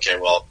well. Okay,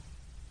 well,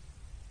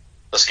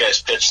 this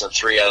guy's pitched in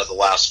 3 out of the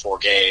last 4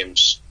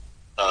 games.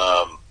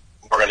 We're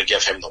going to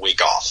give him the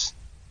week off.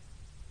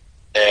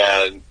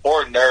 And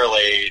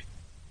ordinarily,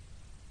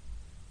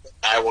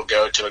 I will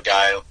go to a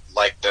guy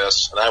like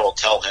this, and I will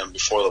tell him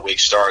before the week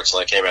starts,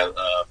 like, hey, man,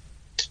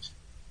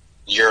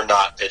 you're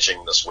not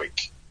pitching this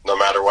week. No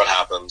matter what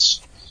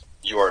happens,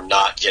 you are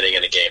not getting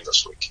in a game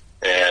this week.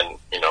 And,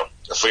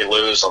 if we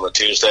lose on the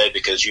Tuesday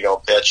because you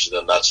don't pitch,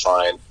 then that's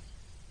fine.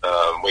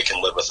 We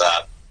can live with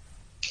that.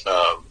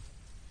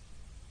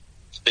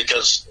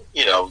 Because,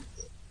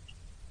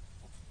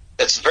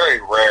 it's very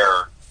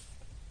rare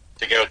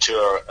to go to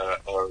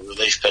a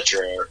relief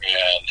pitcher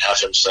and have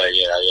him say,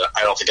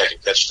 I don't think I can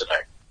pitch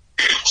today.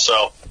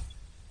 So,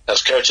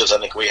 as coaches, I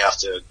think we have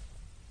to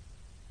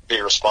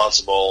be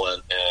responsible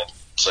and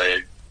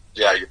say,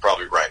 yeah, you're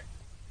probably right.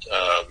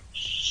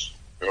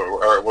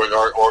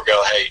 Or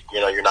go, hey,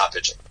 you're not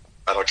pitching.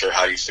 I don't care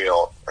how you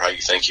feel or how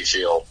you think you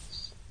feel.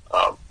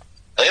 And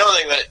the other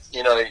thing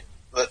that,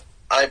 that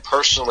I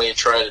personally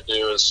try to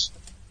do is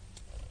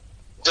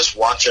just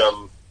watch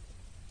them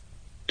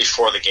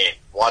before the game.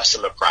 Watch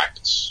them at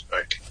practice.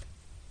 Like,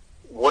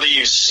 what are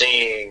you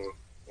seeing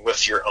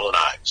with your own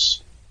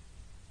eyes?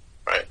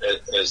 Right?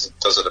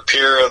 Does it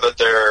appear that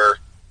they're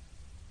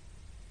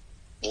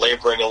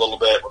laboring a little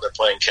bit when they're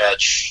playing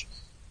catch?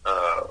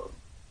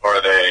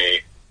 Are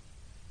they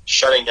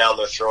shutting down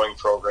their throwing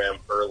program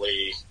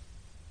early?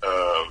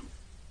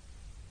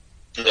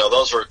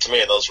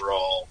 Those were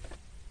all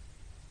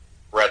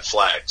red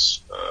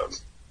flags.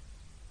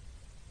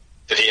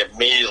 Did he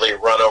immediately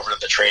run over to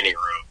the training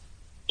room,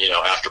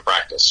 after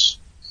practice?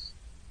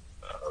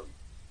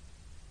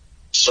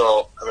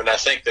 I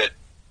think that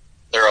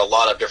there are a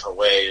lot of different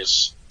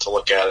ways to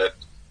look at it.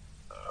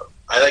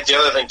 I think the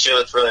other thing too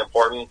that's really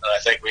important, and I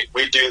think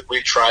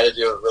we try to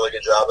do a really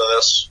good job of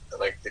this,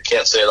 and I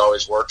can't say it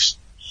always works.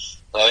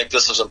 I think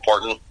this is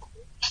important.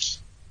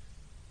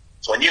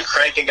 So when you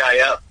crank a guy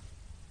up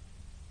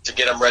to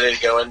get him ready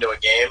to go into a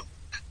game,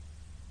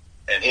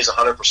 and he's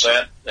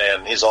 100%,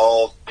 and he's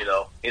all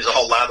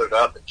lathered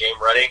up and game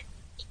ready,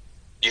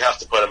 you have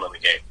to put him in the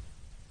game.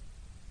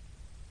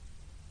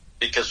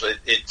 Because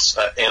it's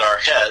in our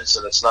heads,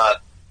 and it's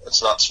not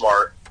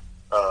smart,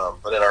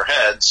 but in our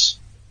heads,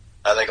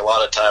 I think a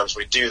lot of times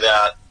we do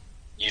that.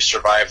 You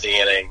survive the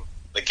inning,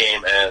 the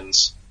game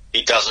ends,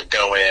 he doesn't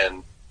go in,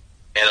 and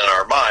in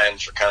our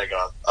minds we're kind of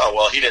going, oh,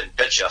 well, he didn't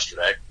pitch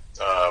yesterday.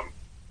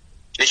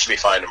 He should be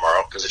fine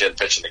tomorrow because he didn't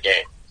pitch in the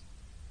game.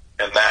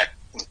 And that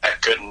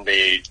couldn't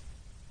be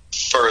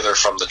further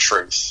from the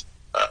truth.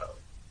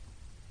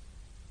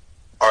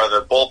 Are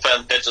the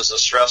bullpen pitches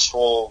as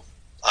stressful?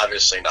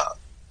 Obviously not.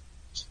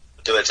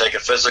 Do they take a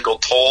physical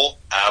toll?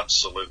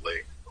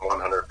 Absolutely,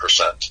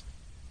 100%.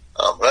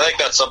 But I think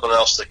that's something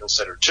else to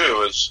consider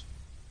too, is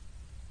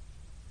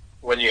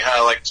when you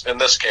have, like in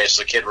this case,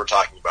 the kid we're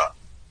talking about.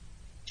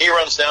 He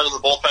runs down to the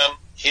bullpen.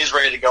 He's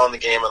ready to go in the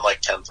game in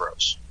like 10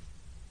 throws.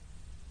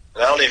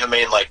 And I don't even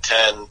mean like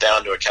 10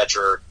 down to a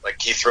catcher. Like,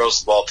 he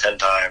throws the ball 10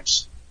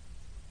 times.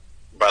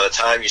 By the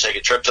time you take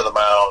a trip to the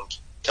mound,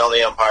 tell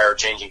the umpire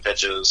changing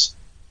pitches,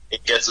 he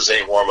gets his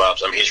 8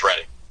 warm-ups, he's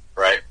ready,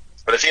 right?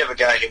 But if you have a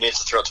guy who needs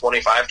to throw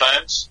 25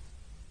 times,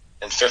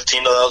 and 15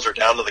 of those are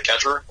down to the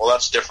catcher, well,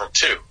 that's different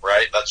too,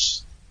 right?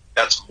 That's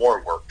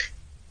more work.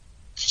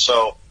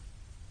 So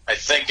I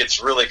think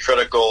it's really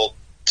critical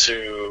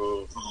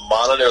to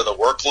monitor the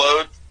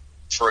workload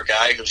for a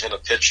guy who's going to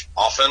pitch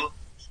often.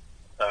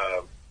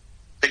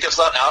 because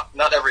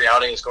not every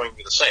outing is going to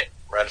be the same,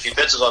 right? If he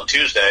pitches on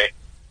Tuesday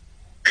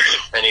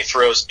and he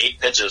throws 8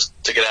 pitches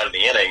to get out of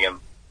the inning and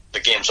the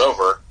game's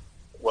over,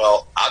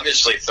 well,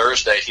 obviously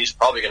Thursday he's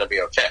probably going to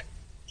be okay.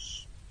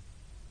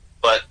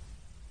 But,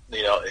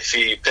 if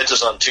he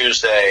pitches on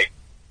Tuesday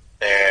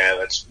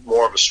and it's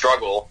more of a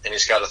struggle and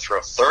he's got to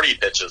throw 30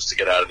 pitches to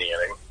get out of the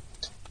inning,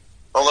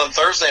 well, then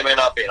Thursday may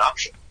not be an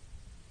option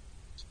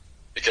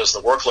because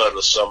the workload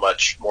was so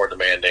much more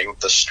demanding.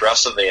 The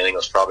stress of the inning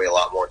was probably a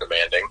lot more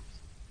demanding.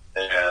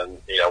 And,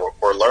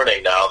 we're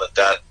learning now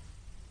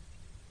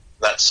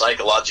that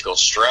psychological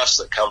stress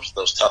that comes with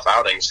those tough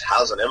outings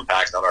has an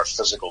impact on our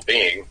physical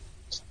being.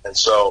 And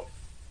so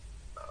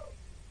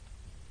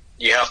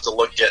you have to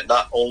look at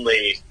not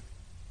only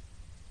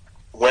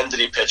when did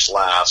he pitch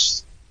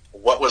last,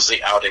 what was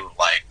the outing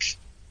like,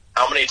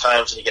 how many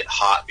times did he get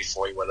hot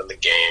before he went in the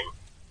game,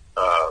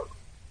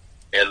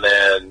 and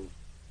then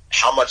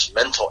how much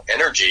mental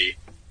energy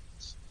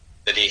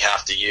did he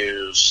have to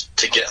use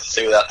to get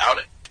through that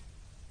outing,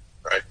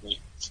 right?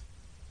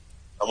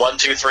 A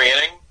 1-2-3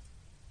 inning,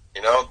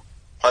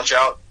 punch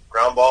out,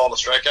 ground ball, and a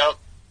strikeout,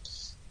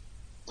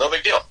 no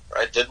big deal,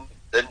 right?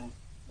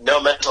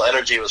 No mental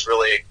energy was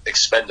really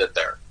expended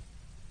there.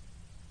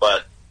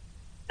 But,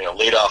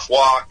 lead off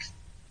walk,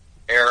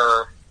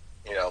 error,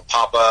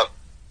 pop up,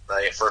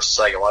 first,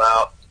 second one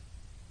out,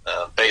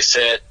 base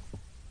hit,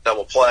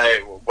 double play,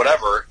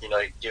 whatever,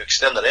 you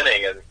extend that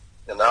inning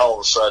and now all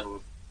of a sudden,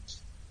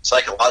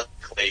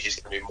 psychologically, he's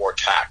going to be more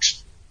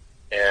taxed.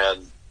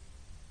 And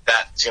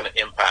that's going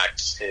to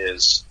impact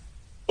his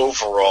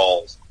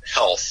overall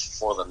health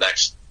for the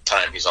next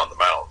time he's on the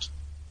mound.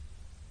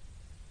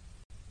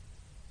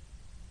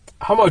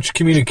 How much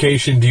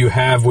communication do you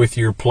have with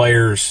your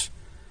players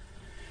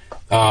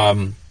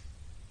on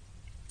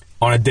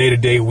a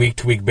day-to-day,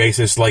 week-to-week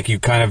basis, like you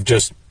kind of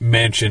just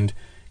mentioned,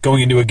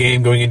 going into a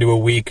game, going into a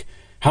week?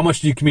 How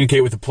much do you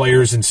communicate with the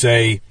players and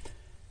say,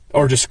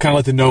 or just kind of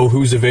let them know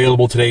who's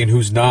available today and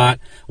who's not,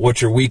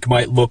 what your week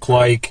might look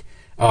like?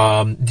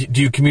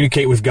 Do you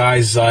communicate with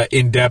guys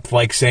in depth,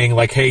 like saying,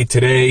 like, hey,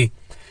 today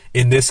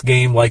in this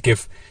game, like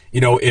if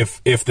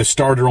the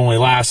starter only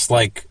lasts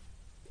 3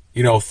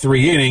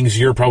 innings,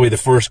 you're probably the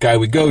first guy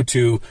we go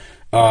to.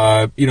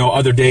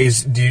 Other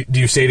days, do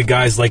you say to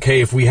guys like, hey,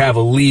 if we have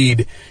a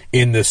lead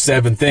in the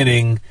 7th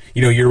inning,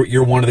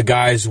 you're one of the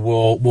guys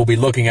we'll be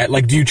looking at?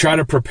 Like, do you try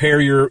to prepare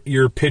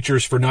your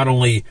pitchers for not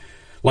only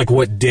like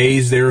what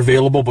days they're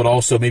available, but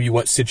also maybe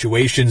what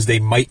situations they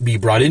might be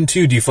brought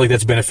into? Do you feel like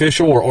that's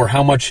beneficial, or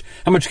how much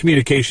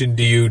communication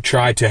do you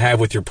try to have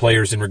with your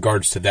players in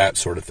regards to that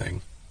sort of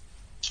thing?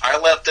 I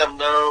let them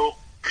know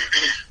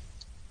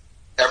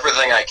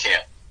everything I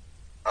can.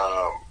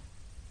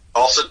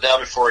 I'll sit down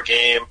before a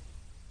game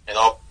and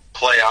I'll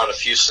play out a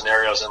few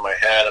scenarios in my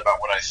head about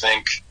what I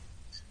think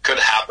could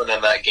happen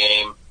in that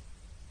game,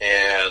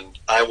 and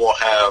I will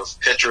have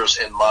pitchers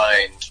in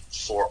mind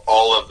for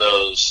all of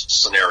those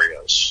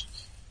scenarios,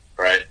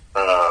 right?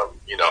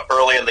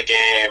 Early in the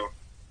game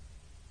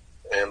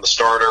and the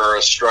starter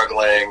is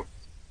struggling,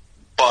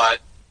 but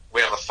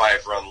we have a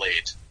 5-run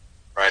lead,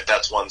 right?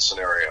 That's one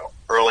scenario.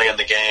 Early in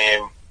the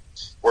game,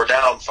 we're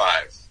down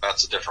 5.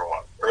 That's a different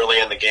one. Early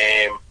in the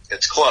game,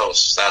 it's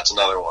close. That's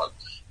another one.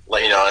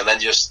 And then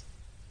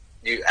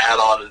you add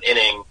on an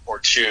inning or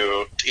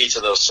two to each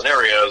of those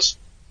scenarios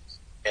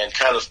and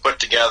kind of put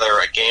together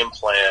a game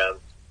plan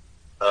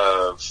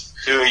of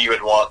who you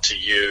would want to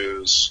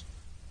use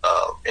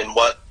in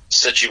what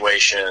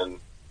situation.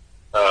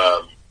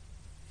 And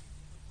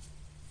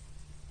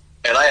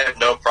I have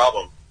no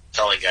problem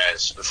telling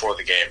guys before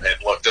the game, hey,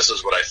 look, this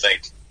is what I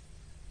think.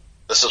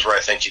 This is where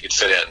I think you could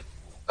fit in.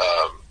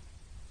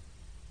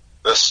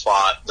 This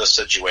spot, this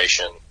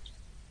situation,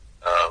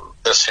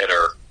 this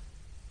hitter.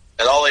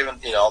 And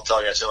I'll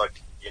tell you, I say, look,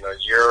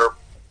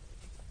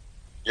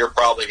 you're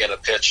probably going to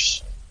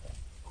pitch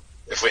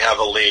if we have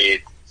a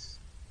lead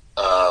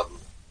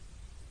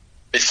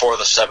before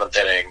the 7th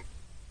inning.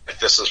 If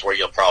this is where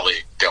you'll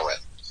probably go in,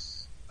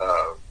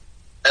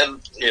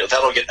 and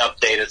that'll get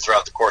updated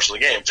throughout the course of the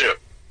game too.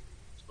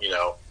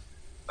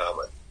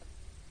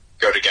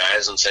 Go to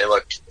guys and say,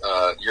 look,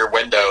 your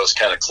window is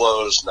kind of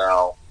closed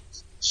now,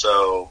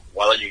 so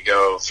why don't you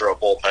go throw a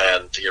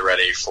bullpen to get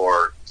ready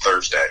for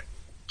Thursday?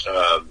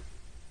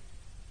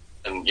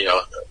 And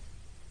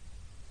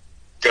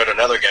go to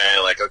another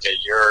guy like, okay,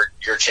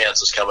 your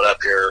chance is coming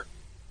up here.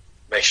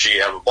 Make sure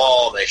you have a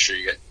ball. Make sure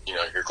you get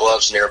your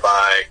gloves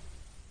nearby.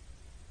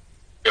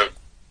 Go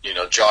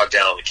jog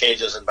down the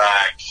cages and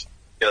back.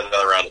 Get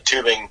another round of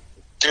tubing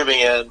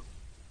in,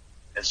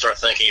 and start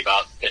thinking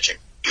about pitching.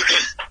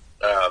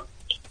 But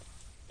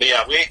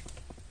yeah,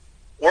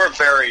 we're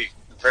very,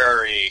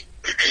 very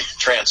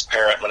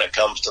transparent when it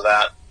comes to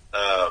that.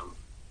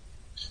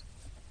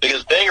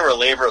 Because being a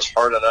reliever is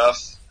hard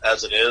enough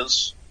as it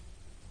is,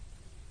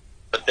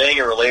 but being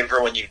a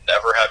reliever when you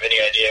never have any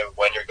idea of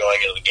when you're going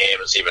into the game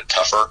is even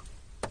tougher.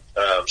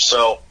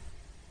 So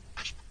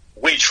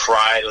we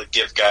try to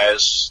give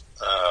guys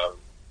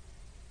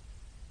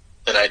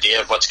an idea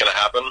of what's going to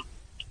happen.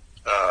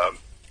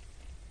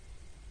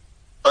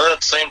 But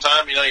at the same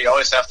time, you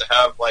always have to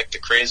have like the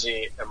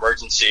crazy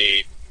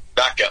emergency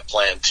backup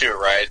plan too,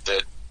 right?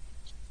 That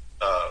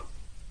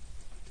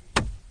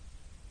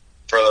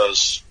for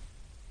those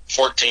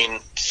 14,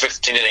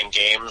 15 inning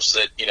games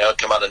that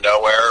come out of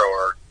nowhere,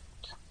 or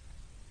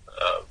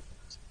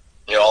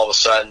all of a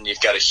sudden you've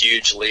got a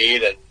huge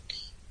lead and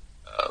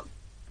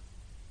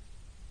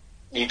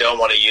you don't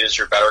want to use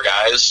your better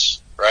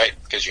guys, right?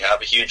 Because you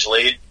have a huge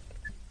lead,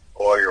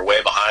 or you're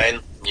way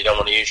behind. And you don't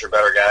want to use your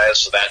better guys,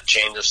 so that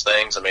changes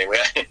things. I mean, we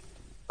had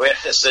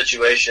a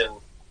situation.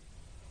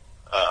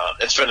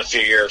 It's been a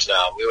few years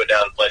now. We went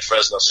down and played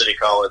Fresno City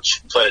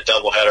College. Played a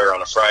doubleheader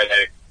on a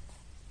Friday,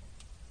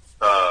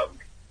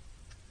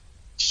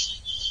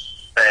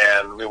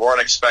 and we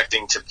weren't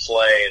expecting to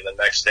play the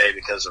next day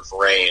because of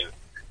rain.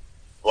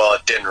 Well,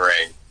 it didn't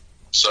rain,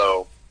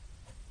 so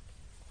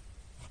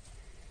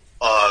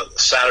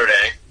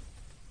Saturday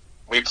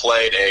we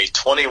played a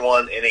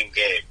 21-inning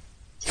game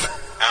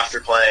after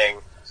playing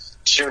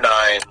 2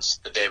 nines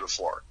the day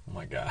before. Oh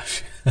my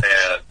gosh!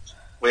 And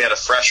we had a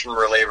freshman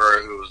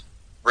reliever who was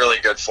really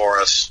good for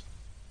us,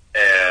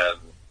 and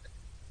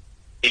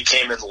he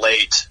came in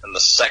late in the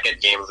second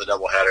game of the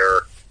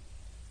doubleheader,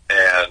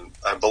 and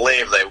I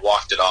believe they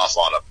walked it off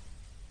on him,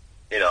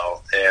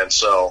 and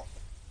so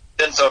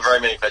didn't throw very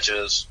many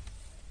pitches.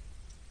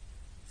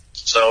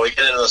 So we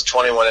get into this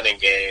 21-inning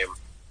game,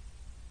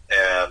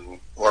 and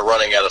we're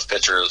running out of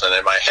pitchers, and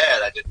in my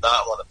head, I did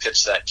not want to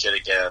pitch that kid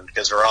again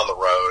because we're on the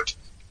road.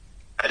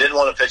 I didn't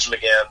want to pitch him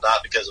again,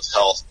 not because of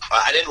health.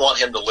 I didn't want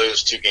him to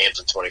lose 2 games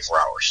in 24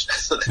 hours.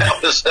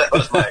 that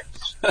was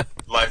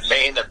my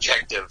main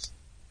objective.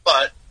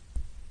 But,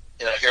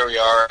 here we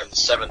are in the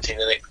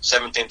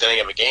 17th inning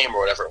of a game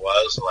or whatever it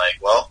was.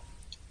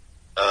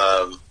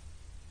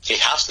 He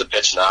has to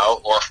pitch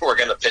now, or we're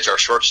going to pitch our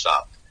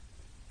shortstop.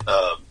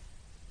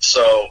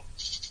 So,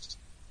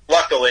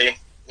 luckily,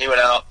 he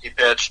went out, he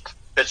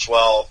pitched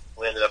well.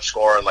 We ended up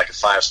scoring like a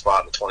 5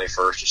 spot in the 21st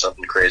or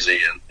something crazy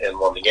and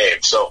won the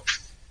game. So,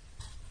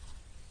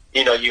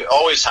 you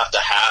always have to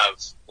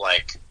have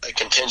like a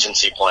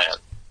contingency plan,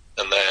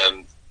 and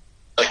then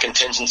a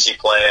contingency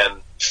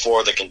plan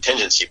for the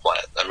contingency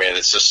plan. I mean,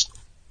 it's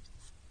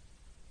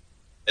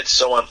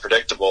so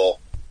unpredictable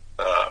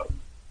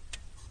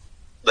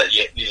that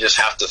you just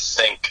have to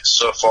think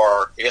so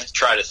far. You have to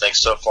try to think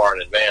so far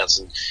in advance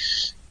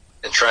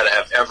and try to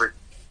have every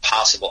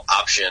possible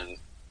option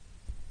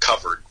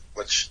covered,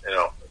 which,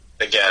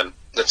 again,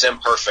 that's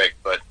imperfect,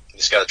 but you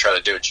just got to try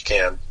to do what you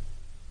can.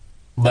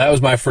 That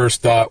was my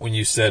first thought when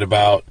you said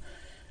about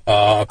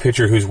a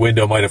pitcher whose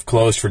window might have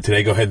closed for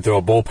today, go ahead and throw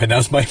a bullpen. That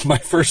was my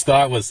first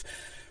thought was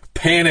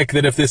panic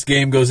that if this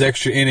game goes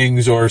extra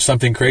innings or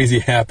something crazy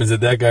happens,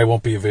 that guy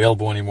won't be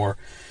available anymore.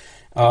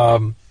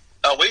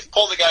 We've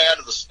pulled the guy out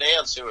of the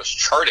stands who was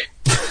charting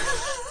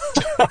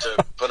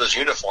to put his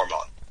uniform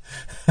on.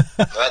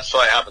 That's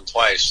probably happened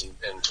twice in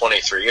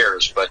 23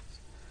 years, and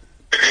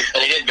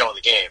he didn't go in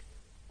the game.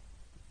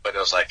 But it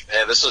was like,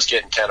 hey, this is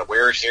getting kind of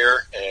weird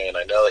here, and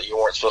I know that you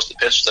weren't supposed to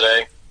pitch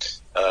today,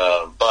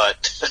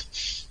 but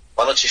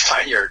why don't you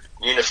find your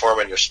uniform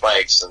and your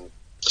spikes and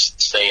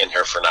just stay in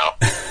here for now?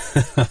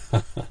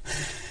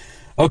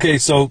 Okay,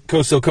 so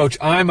Coach,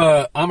 I'm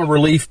a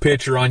relief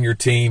pitcher on your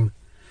team.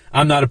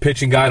 I'm not a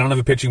pitching guy. I don't have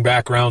a pitching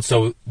background,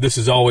 so this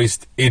is always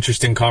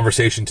interesting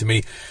conversation to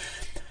me.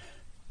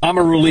 I'm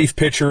a relief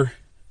pitcher.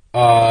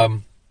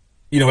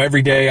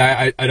 Every day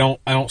I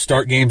don't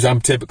start games. I'm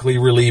typically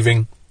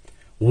relieving.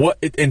 What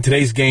in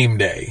today's game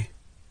day?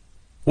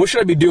 What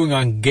should I be doing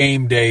on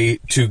game day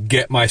to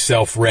get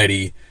myself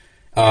ready?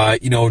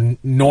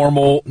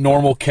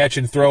 Normal catch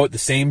and throw at the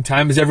same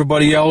time as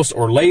everybody else,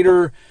 or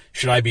later?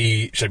 Should I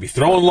be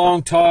throwing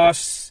long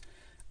toss?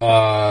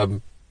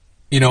 And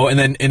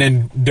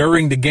then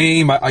during the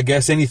game, I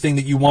guess anything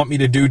that you want me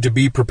to do to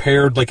be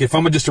prepared. Like if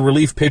I'm just a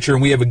relief pitcher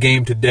and we have a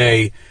game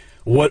today,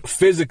 what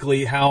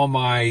physically? How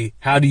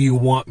do you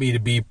want me to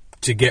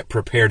get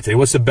prepared today?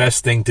 What's the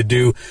best thing to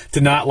do to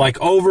not like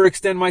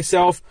overextend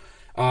myself?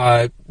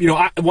 One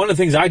of the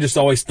things I just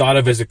always thought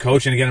of as a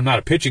coach, and again, I'm not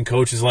a pitching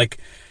coach, is like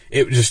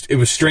it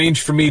was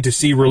strange for me to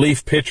see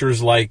relief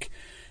pitchers like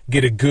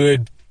get a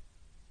good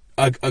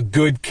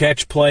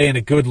catch play and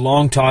a good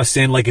long toss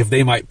in. Like if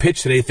they might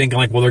pitch today, thinking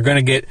like, well, they're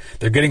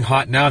getting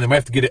hot now, they might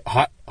have to get it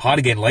hot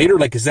again later.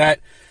 Like, is that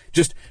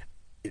just?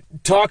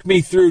 Talk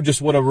me through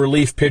just what a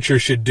relief pitcher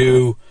should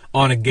do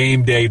on a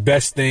game day,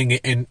 best thing,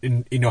 and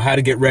how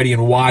to get ready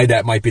and why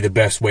that might be the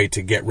best way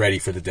to get ready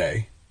for the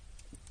day.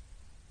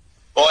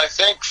 Well, I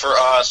think for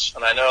us,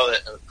 and I know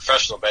that in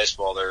professional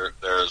baseball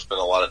there's been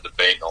a lot of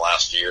debate in the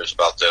last few years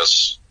about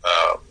this.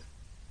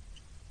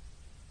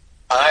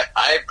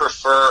 I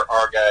prefer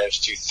our guys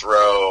to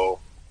throw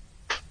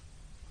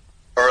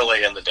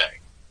early in the day.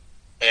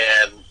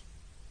 And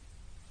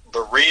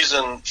the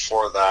reason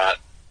for that,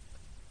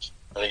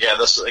 and again,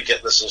 this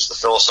is the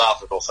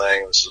philosophical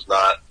thing. This is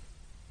not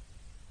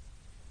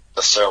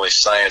necessarily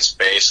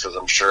science-based, because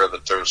I'm sure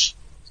that there's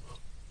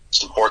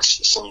some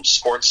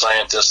sports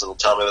scientists that will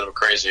tell me that I'm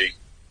crazy.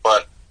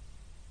 But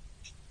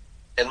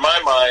in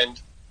my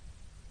mind,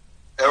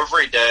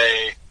 every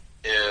day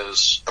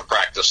is a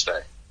practice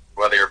day,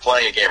 whether you're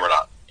playing a game or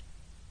not.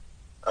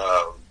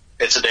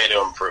 It's a day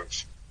to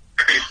improve.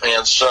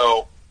 And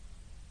so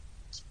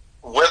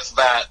with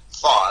that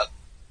thought,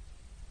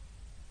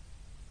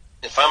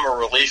 if I'm a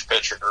relief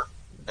pitcher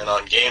and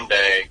on game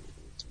day,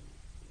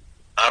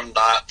 I'm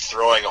not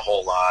throwing a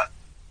whole lot.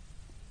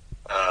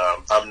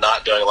 I'm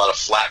not doing a lot of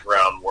flat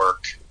ground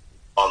work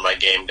on my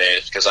game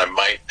days because I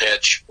might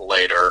pitch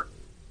later.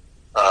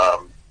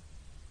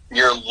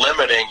 You're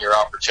limiting your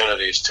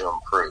opportunities to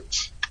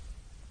improve.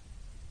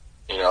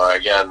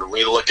 Again,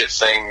 we look at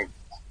things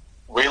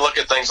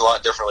a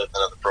lot differently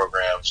than other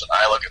programs, and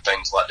I look at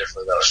things a lot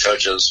differently than other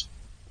coaches.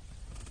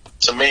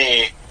 To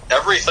me,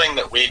 everything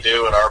that we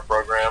do in our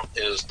program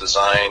is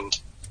designed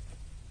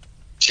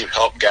to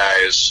help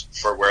guys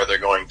for where they're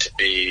going to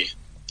be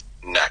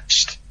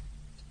next.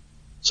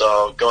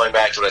 So going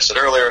back to what I said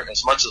earlier,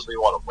 as much as we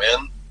want to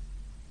win,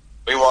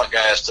 we want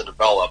guys to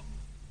develop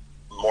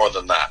more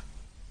than that.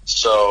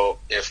 So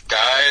if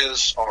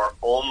guys are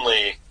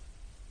only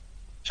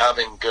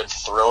having good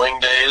throwing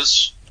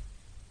days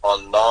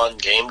on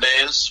non-game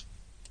days,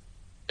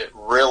 it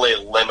really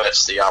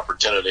limits the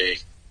opportunity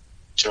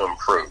to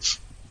improve.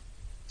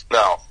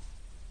 Now,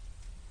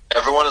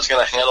 everyone is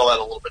going to handle that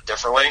a little bit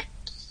differently.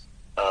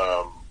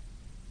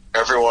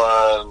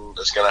 Everyone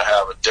is going to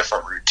have a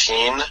different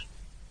routine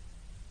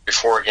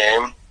before a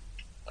game. And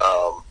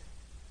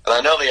I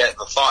know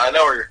the thought. I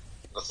know where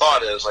the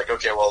thought is like,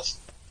 okay, well, if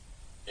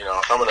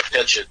I'm going to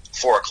pitch at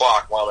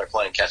 4:00, why am I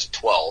playing catch at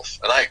 12?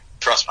 And I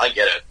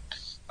get it.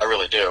 I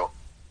really do.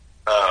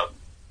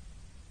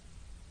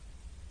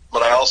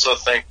 But I also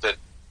think that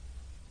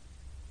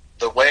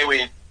the way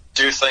we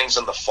do things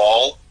in the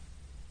fall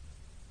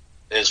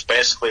is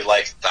basically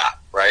like that,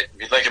 right?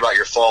 If you think about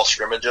your fall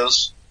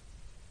scrimmages,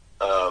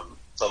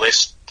 at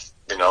least,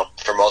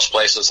 for most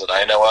places that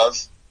I know of,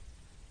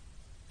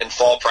 in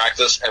fall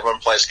practice, everyone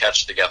plays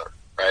catch together,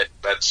 right?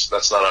 That's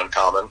not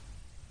uncommon.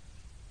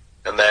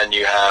 And then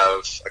you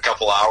have a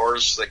couple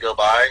hours that go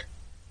by,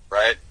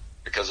 right,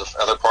 because of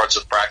other parts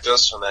of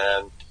practice, and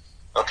then,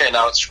 okay,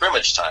 now it's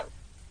scrimmage time.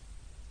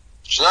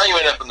 So now you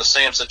end up in the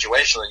same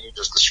situation that you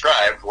just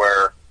described,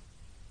 where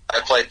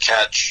I played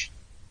catch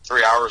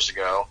 3 hours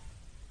ago,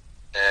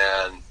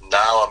 and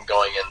now I'm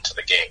going into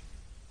the game,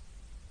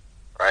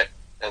 right?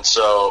 And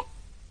so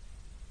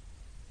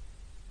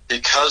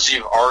because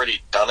you've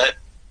already done it,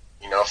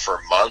 for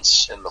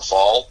months in the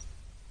fall,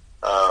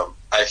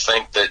 I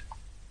think that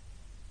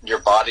your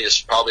body is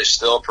probably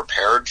still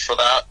prepared for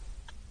that.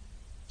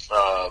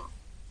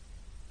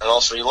 And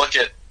also you look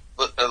at,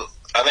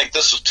 I think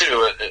this is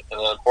too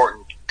an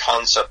important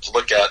concept to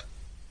look at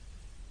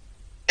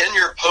in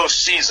your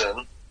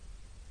postseason,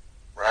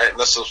 right? And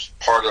this is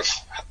part of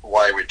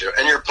why we do it.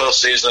 In your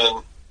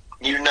postseason,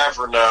 you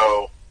never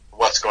know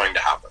what's going to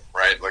happen,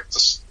 right? Like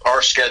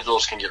our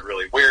schedules can get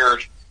really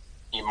weird.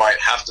 You might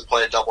have to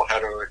play a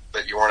doubleheader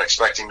that you weren't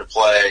expecting to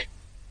play.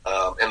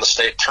 In the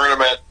state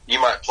tournament, you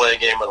might play a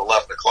game at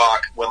 11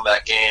 o'clock, win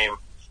that game,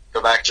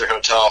 go back to your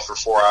hotel for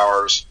 4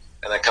 hours,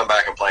 and then come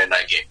back and play a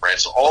night game, right?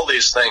 So all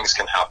these things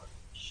can happen.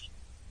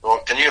 Well,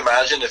 can you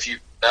imagine if you've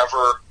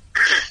never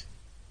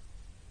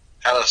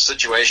had a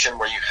situation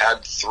where you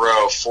had to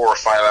throw 4 or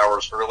 5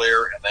 hours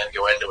earlier and then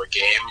go into a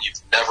game?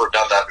 You've never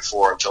done that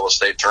before until a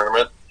state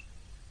tournament.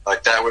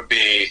 Like, that would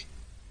be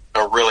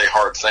a really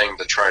hard thing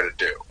to try to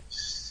do.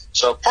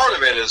 So part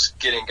of it is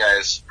getting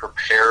guys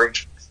prepared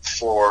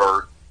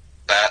for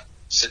that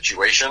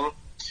situation.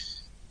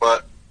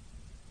 But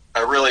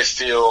I really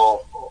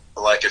feel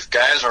like if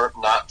guys are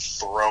not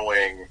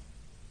throwing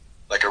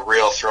like a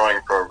real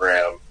throwing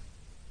program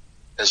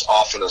as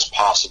often as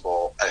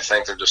possible, I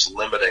think they're just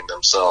limiting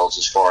themselves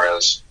as far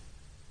as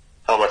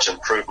how much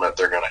improvement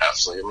they're going to have.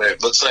 So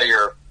let's say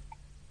you're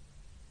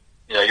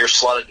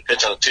slotted to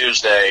pitch on a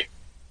Tuesday,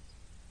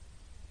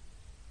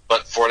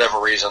 but for whatever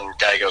reason,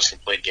 guy goes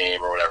complete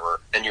game or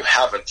whatever, and you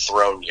haven't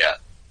thrown yet,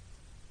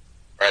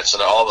 right? So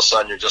now all of a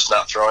sudden you're just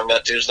not throwing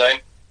that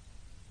Tuesday,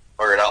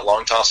 or you're not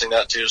long tossing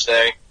that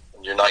Tuesday,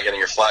 and you're not getting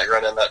your flat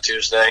run in that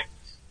Tuesday.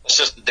 It's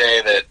just a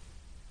day that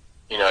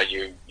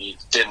you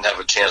didn't have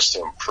a chance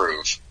to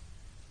improve.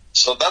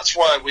 So that's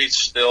why we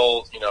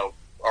still,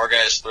 our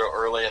guys throw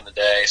early in the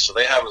day, so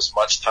they have as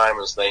much time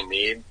as they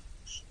need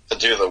to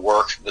do the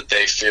work that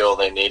they feel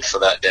they need for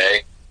that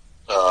day.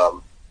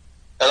 And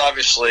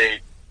obviously,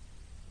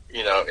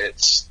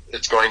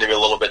 it's going to be a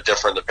little bit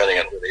different depending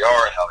on who they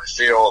are and how they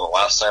feel and the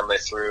last time they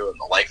threw and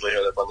the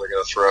likelihood of when they're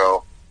going to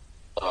throw.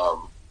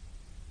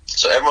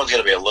 So everyone's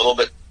going to be a little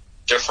bit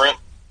different.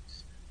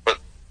 But,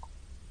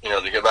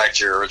 to get back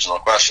to your original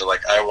question,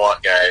 like, I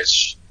want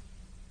guys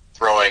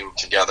throwing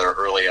together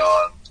early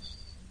on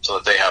so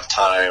that they have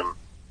time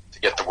to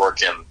get the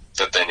work in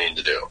that they need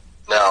to do.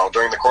 Now,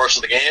 during the course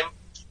of the game,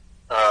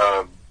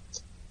 I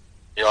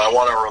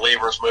want our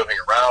relievers moving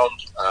around.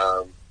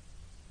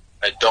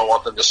 I don't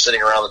want them just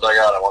sitting around the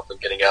dugout. I want them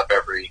getting up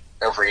every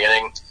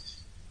inning,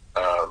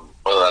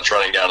 whether that's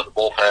running down to the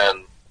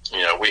bullpen.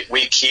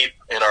 We keep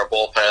in our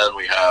bullpen,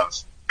 we have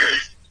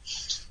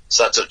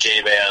sets of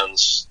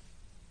K-bands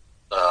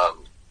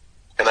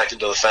connected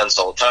to the fence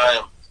all the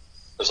time.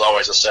 There's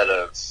always a set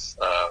of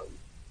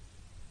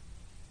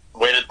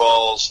weighted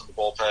balls in the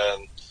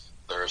bullpen.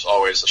 There's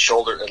always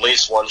at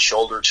least one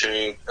shoulder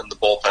tube in the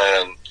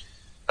bullpen.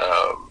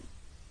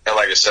 And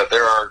like I said,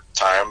 there are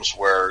times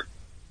where,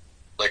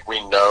 like,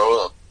 we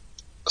know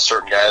a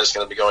certain guy is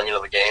going to be going into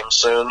the game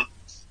soon,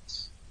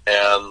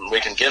 and we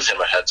can give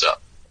him a heads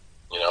up.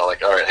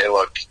 Like, all right, hey,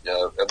 look,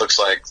 it looks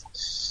like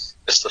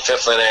it's the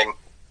 5th inning,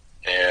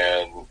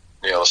 and,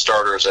 the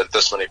starter's at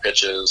this many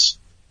pitches.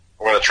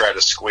 We're going to try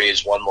to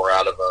squeeze one more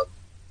out of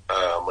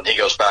him. When he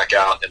goes back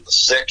out in the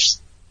 6th,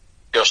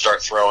 go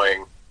start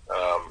throwing.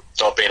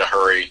 Don't be in a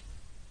hurry,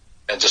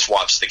 and just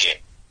watch the game,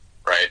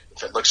 right?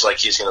 If it looks like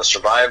he's going to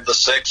survive the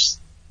 6th,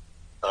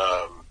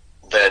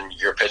 then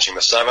you're pitching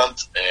the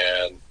 7th,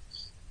 and,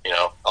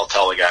 I'll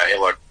tell the guy, hey,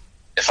 look,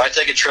 if I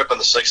take a trip in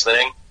the 6th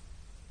inning,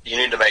 you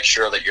need to make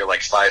sure that you're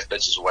like 5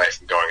 pitches away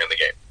from going in the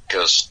game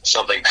because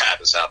something bad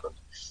has happened.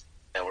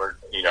 And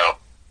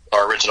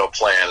our original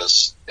plan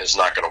is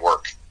not going to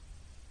work.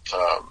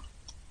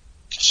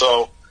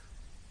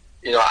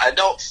 I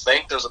don't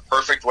think there's a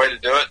perfect way to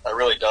do it. I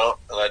really don't.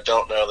 And I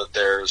don't know that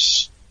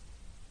there's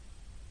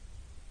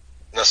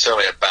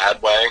necessarily a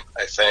bad way.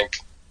 I think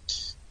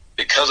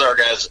because our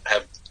guys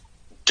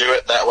do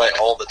it that way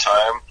all the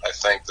time, I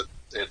think that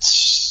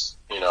it's,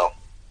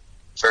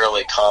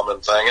 fairly common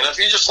thing. And if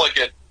you just look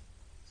at,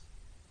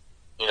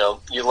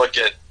 you look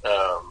at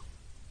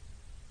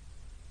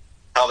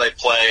how they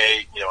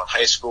play, in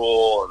high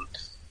school and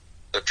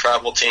their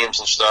travel teams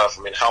and stuff.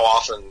 I mean, how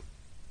often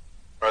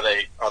are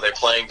they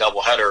playing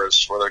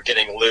doubleheaders where they're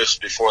getting loose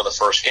before the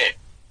first game,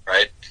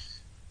 right?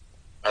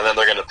 And then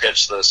they're going to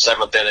pitch the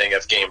 7th inning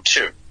of game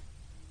 2.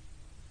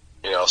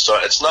 So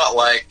it's not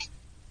like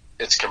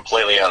it's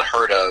completely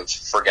unheard of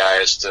for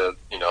guys to,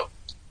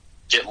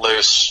 get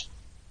loose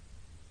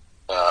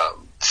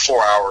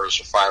 4 hours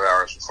or 5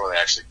 hours before they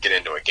actually get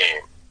into a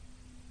game.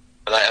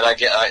 And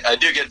I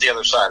do get the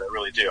other side. I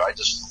really do.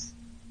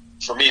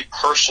 For me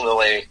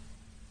personally,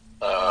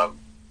 I'm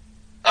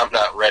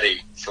not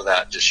ready for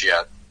that just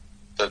yet.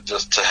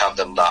 Just to have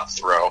them not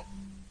throw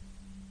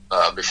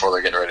before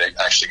they're getting ready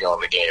to actually go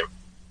in the game.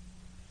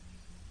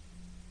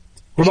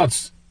 What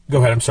about? Go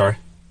ahead. I'm sorry.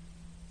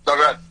 No,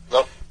 go ahead.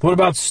 Nope. What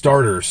about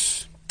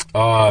starters?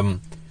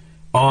 On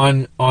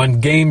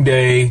game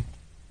day,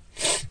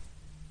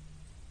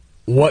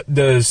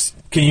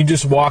 can you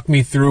just walk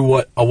me through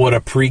what a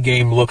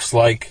pregame looks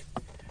like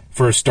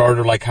for a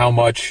starter? Like how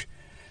much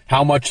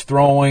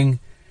throwing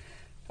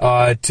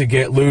to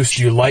get loose?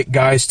 Do you like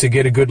guys to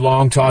get a good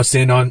long toss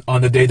in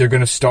on the day they're going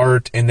to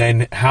start? And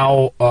then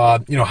how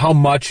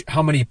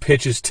many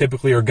pitches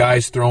typically are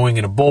guys throwing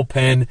in a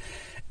bullpen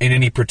in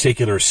any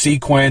particular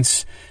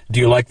sequence? Do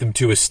you like them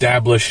to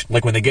establish,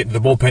 like when they get into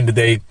the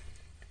bullpen,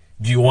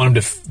 do you want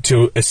them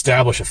to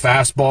establish a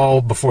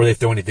fastball before they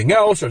throw anything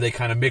else? Or are they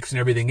kind of mixing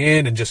everything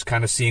in and just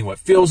kind of seeing what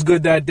feels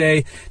good that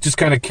day? Just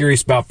kind of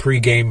curious about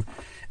pregame,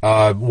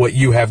 what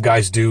you have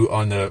guys do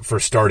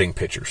for starting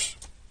pitchers.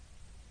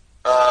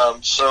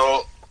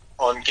 So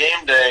on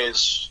game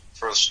days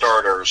for the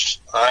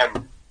starters,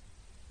 I'm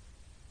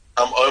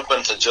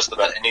open to just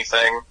about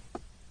anything,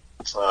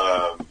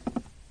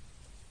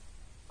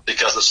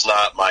 because it's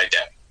not my day.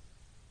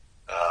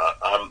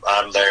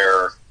 I'm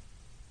there,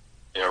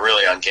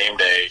 really on game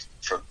day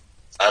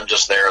I'm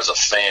just there as a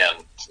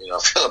fan,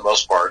 for the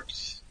most part.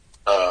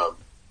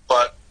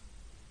 But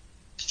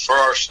for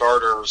our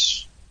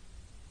starters,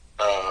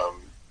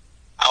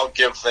 I'll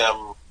give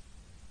them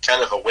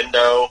kind of a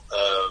window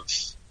of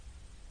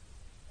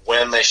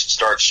when they should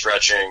start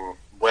stretching,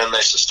 when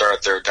they should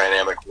start their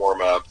dynamic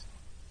warm-up.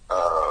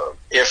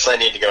 If they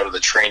need to go to the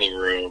training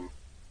room,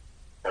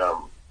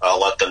 I'll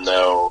let them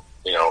know,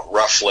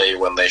 roughly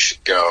when they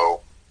should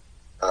go.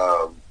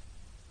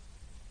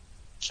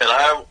 And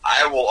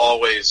I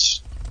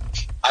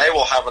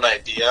will have an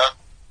idea,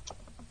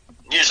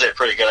 usually a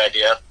pretty good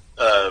idea,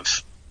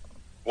 of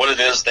what it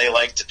is they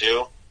like to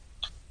do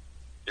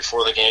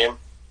before the game.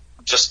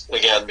 Just,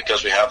 again,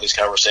 because we have these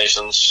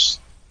conversations,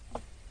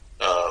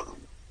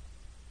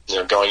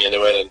 going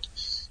into it. And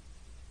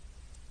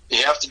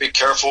you have to be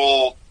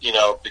careful,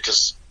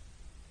 because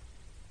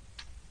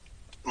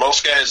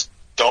most guys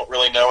don't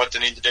really know what they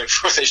need to do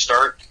before they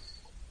start.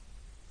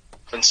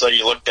 And so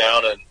you look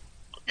down and,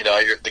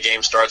 the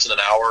game starts in an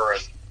hour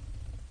and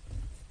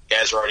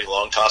guys are already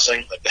long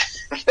tossing. Like,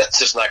 that's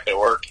just not going to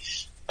work.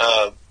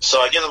 So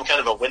I give them kind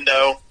of a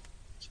window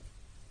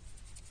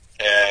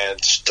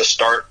and to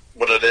start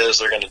what it is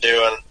they're going to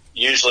do. And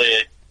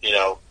usually,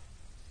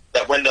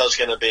 that window is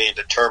going to be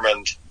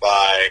determined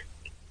by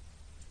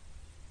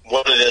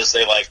what it is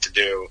they like to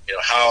do.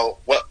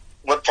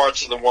 What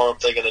parts of the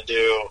warm-up they're going to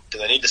do. Do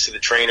they need to see the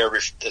trainer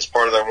as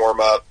part of their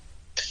warm-up?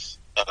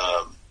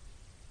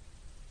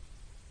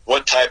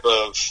 What type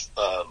of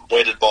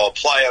weighted ball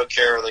plyo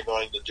care are they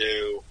going to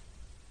do?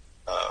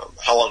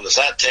 How long does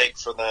that take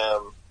for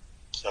them?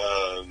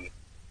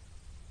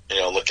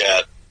 Look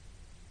at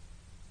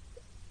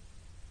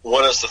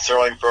what is the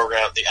throwing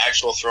program, the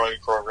actual throwing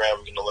program,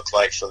 going to look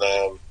like for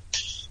them.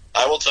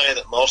 I will tell you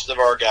that most of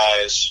our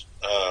guys,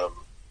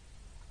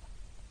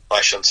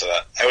 I shouldn't say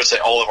that. I would say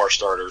all of our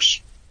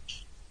starters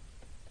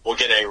will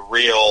get a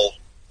real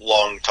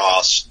long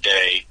toss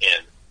day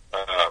in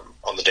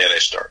on the day they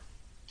start.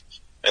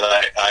 And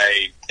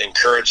I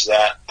encourage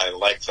that. I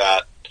like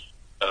that.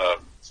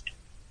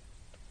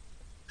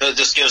 It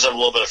just gives them a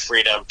little bit of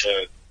freedom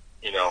to,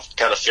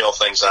 kind of feel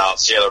things out,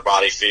 see how their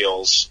body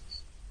feels,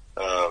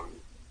 kind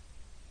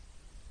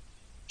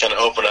of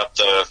open up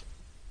the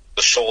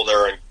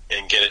shoulder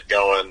and get it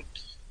going.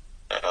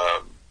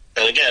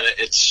 And again,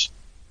 it's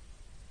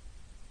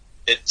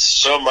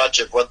so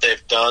much of what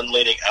they've done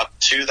leading up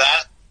to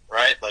that,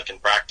 right? Like in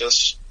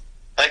practice.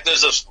 I think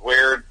there's this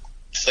weird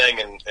thing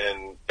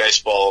in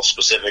baseball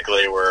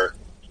specifically where,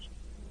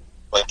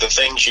 like, the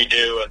things you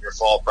do in your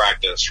fall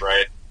practice,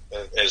 right,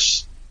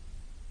 is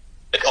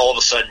like all of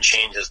a sudden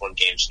changes when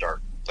games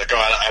start. Like,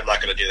 oh, I'm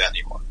not going to do that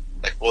anymore.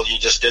 Like, well, you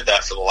just did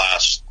that for the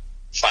last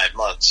 5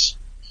 months.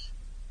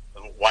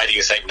 And why do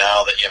you think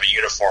now that you have a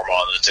uniform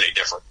on that it's any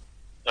different?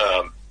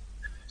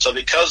 So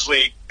because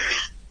we,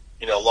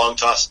 long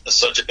toss is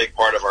such a big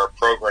part of our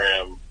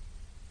program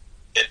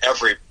at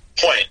every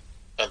point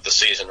of the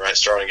season, right,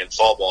 starting in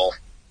fall ball,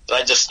 that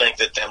I just think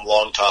that them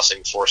long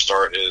tossing before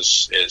start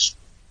is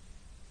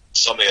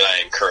something that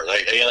I encourage.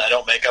 I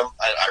don't make them.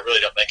 I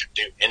really don't make them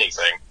do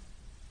anything.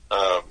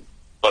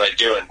 But I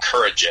do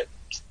encourage it.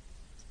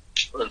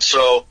 And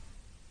so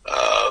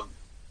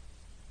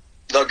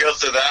they'll go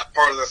through that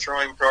part of the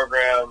throwing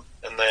program,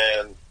 and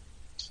then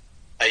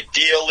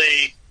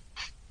ideally,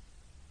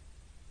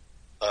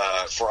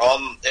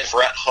 if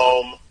we're at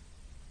home,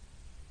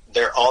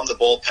 they're on the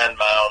bullpen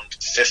mound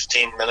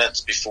 15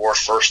 minutes before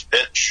first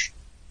pitch.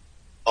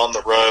 On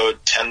the road,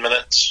 10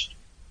 minutes.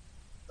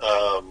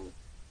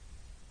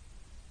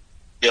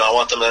 I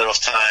want them enough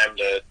time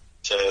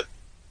to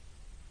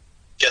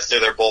get through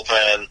their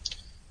bullpen,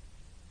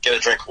 get a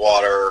drink of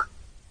water,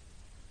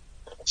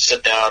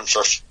 sit down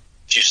for a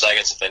few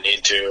seconds if they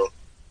need to.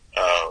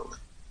 Now,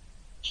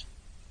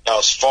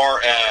 as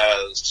far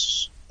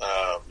as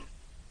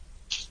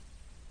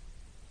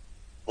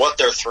what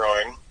they're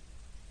throwing,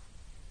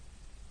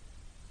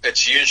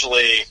 it's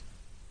usually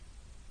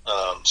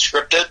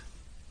scripted.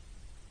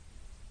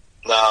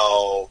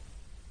 Now,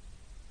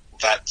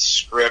 that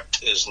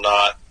script is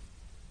not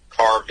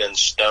carved in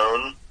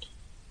stone,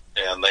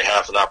 and they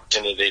have an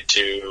opportunity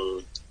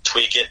to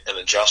tweak it and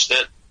adjust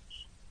it.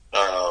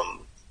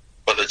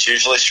 But it's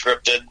usually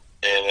scripted, and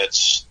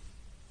it's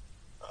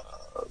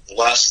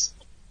less.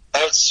 I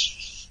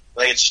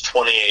think it's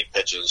 28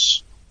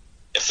 pitches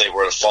if they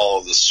were to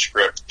follow the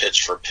script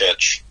pitch for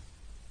pitch.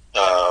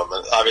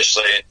 And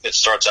obviously, it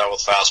starts out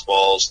with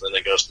fastballs, then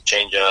it goes to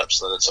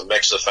changeups, then it's a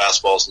mix of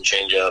fastballs and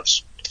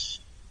changeups,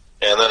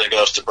 and then it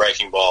goes to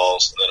breaking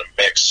balls, and then a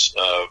mix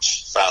of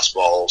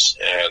fastballs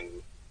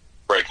and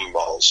breaking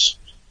balls.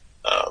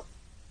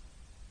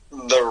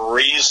 The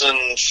reason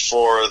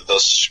for the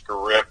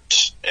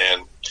script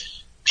and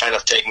kind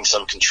of taking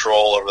some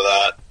control over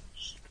that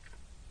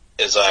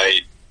is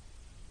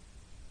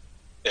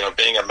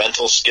being a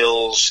mental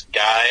skills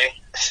guy,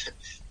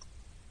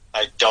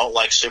 I don't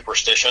like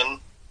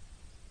superstition.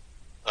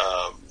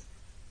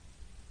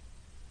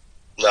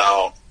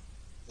 Now,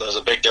 there's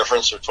a big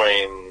difference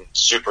between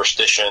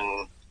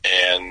superstition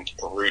and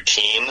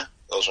routine.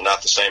 Those are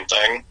not the same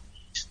thing.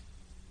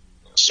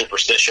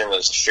 Superstition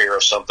is the fear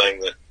of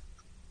something that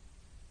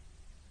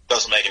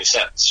doesn't make any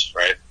sense,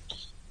 right?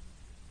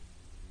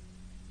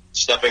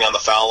 Stepping on the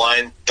foul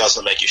line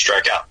doesn't make you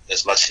strike out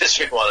as much as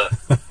we want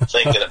to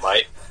think that it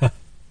might.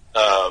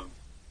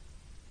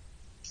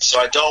 So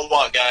I don't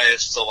want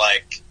guys to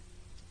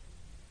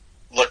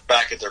look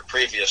back at their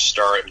previous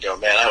start and go,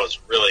 "Man, I was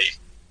really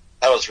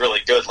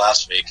good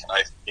last week." And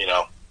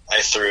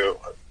I threw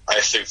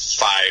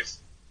 5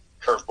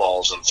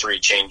 curveballs and 3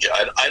 change.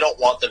 I don't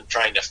want them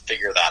trying to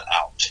figure that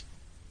out.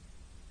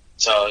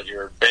 So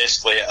you're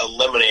basically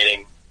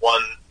eliminating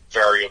one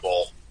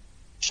variable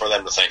for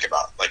them to think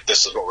about. Like,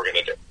 this is what we're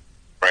going to do,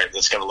 right?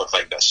 It's going to look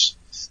like this.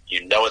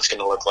 It's going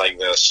to look like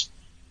this.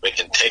 We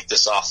can take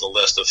this off the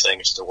list of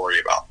things to worry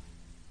about.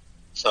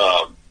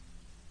 So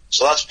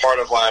that's part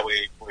of why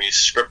we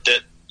script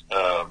it.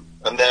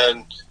 And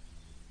then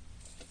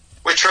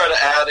we try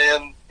to add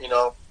in,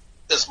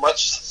 as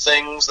much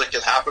things that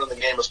could happen in the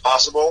game as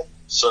possible.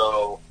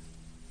 So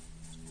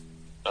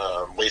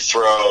we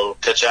throw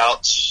pitch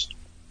outs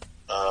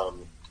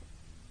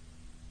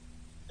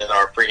in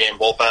our pregame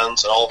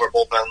bullpens, and all of our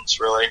bullpens,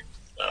 really.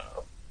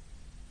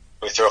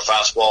 We throw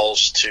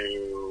fastballs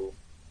to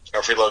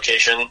every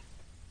location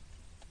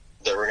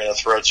that we're going to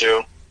throw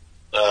to.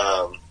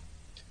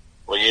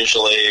 We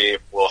usually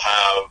will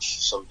have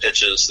some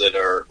pitches that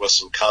are with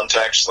some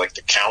context, like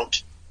the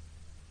count,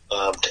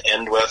 to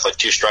end with, like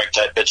 2-strike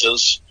type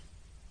pitches.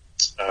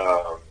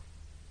 Trying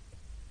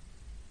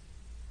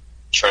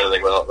to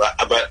think about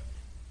that. But,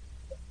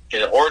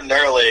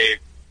 ordinarily,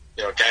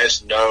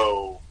 guys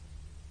know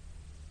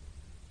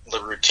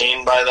the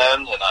routine by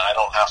then, and I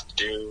don't have to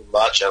do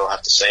much. I don't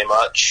have to say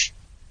much.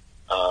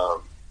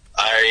 I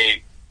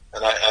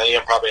think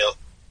I'm probably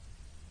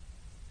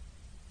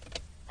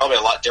probably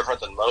a lot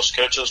different than most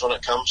coaches when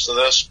it comes to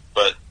this,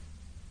 but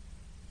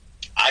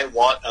I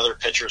want other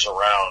pitchers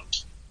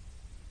around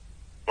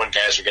when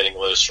guys are getting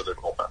loose for their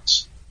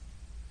bullpens.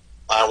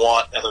 I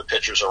want other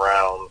pitchers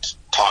around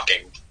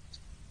talking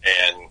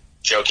and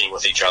joking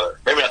with each other.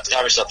 Maybe not,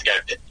 obviously not the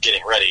guy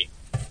getting ready,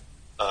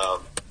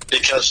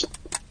 because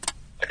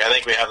like I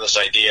think we have this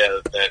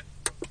idea that,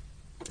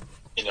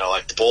 you know,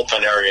 like the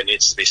bullpen area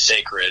needs to be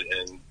sacred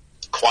and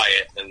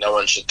quiet and no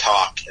one should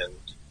talk, and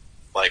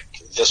like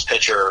this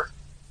pitcher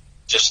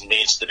just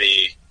needs to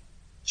be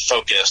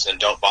focused and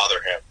don't bother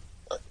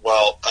him.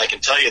 Well, I can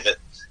tell you that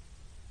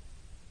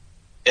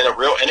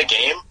in a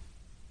game,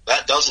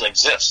 that doesn't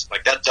exist.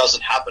 Like that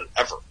doesn't happen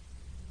ever.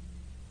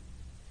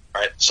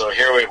 Right? So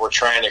here we're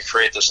trying to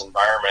create this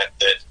environment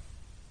that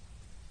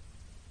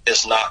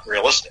is not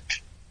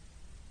realistic.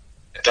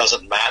 It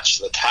doesn't match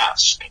the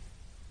task.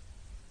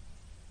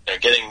 You know,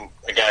 getting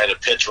a guy to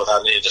pitch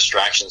without any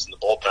distractions in the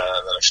bullpen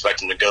and then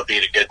expect him to go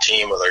beat a good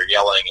team where they're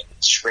yelling and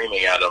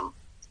screaming at him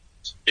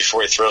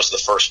before he throws the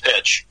first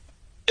pitch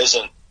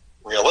isn't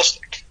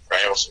realistic,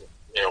 right?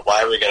 You know,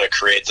 why are we going to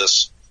create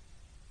this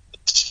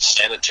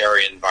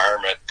sanitary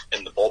environment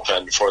in the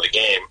bullpen before the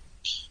game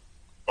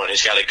when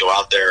he's got to go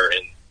out there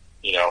in,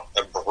 you know,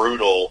 a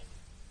brutal,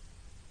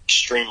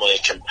 extremely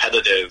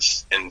competitive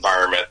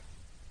environment,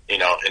 you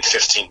know, in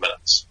 15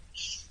 minutes?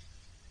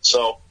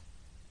 So,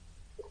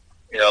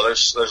 you know,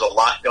 there's a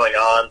lot going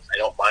on. I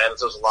don't mind that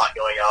there's a lot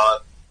going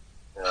on.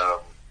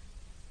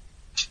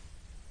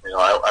 You know,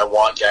 I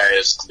want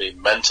guys to be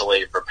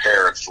mentally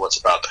prepared for what's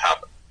about to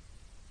happen.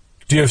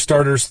 Do you have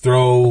starters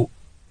throw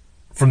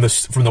from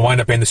the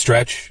windup and the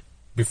stretch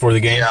before the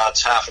game? Yeah,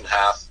 it's half and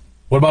half.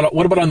 What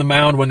about on the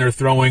mound when they're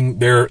throwing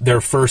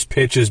their first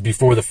pitches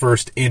before the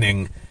first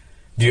inning?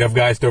 Do you have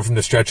guys throw from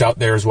the stretch out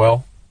there as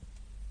well?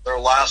 Their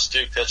last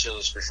two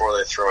pitches before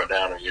they throw it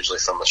down are usually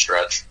from the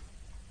stretch.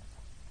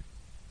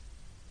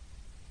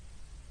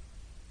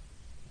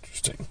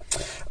 Interesting.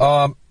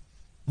 One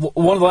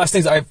of the last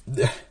things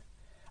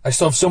I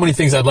still have so many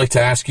things I'd like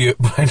to ask you,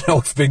 but I know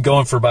we've been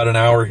going for about an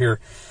hour here.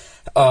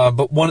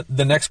 But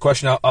the next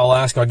question I'll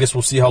ask, I guess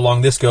we'll see how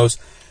long this goes.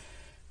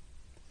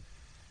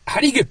 How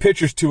do you get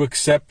pitchers to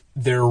accept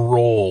their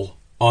role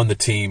on the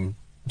team?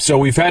 So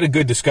we've had a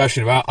good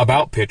discussion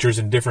about pitchers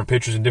and different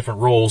pitchers and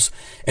different roles,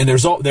 and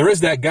there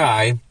is that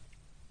guy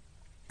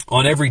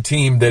on every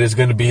team that is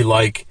going to be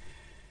like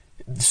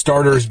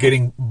starters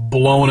getting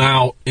blown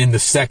out in the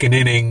second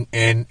inning,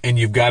 and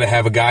you've got to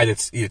have a guy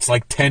it's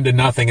like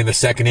 10-0 in the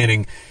second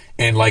inning,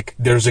 and like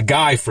there's a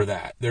guy for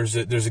that. There's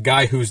a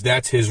guy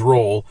that's his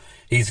role.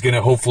 He's going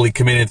to hopefully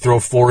come in and throw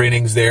 4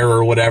 innings there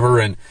or whatever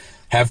and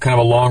have kind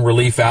of a long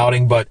relief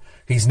outing, but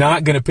he's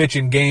not going to pitch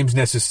in games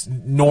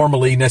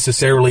normally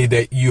necessarily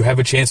that you have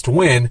a chance to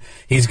win.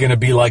 He's going to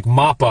be like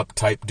mop-up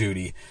type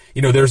duty.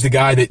 You know, there's the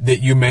guy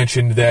that you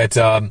mentioned that,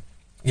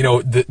 you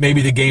know, that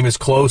maybe the game is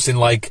close in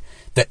like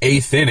the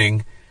 8th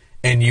inning,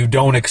 and you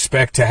don't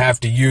expect to have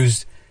to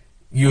use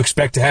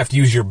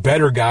your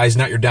better guys,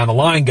 not your down the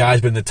line guys,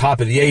 but in the top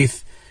of the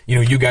 8th, you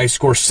know, you guys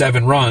score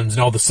 7 runs,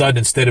 and all of a sudden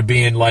instead of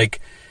being like,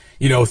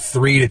 you know,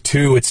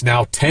 3-2, it's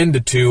now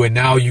 10-2, and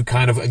now you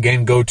kind of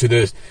again go to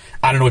the,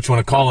 I don't know what you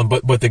want to call him,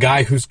 but the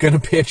guy who's going to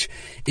pitch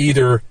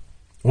either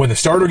when the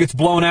starter gets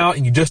blown out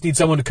and you just need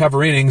someone to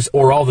cover innings,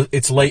 or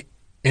it's late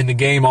in the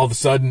game all of a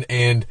sudden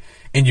and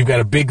you've got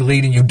a big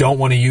lead and you don't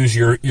want to use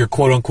your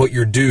quote unquote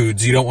your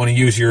dudes. You don't want to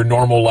use your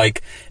normal,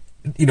 like,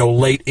 you know,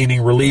 late inning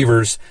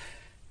relievers.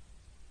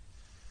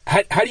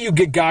 How do you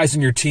get guys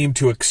in your team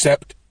to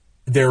accept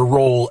their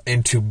role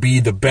and to be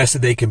the best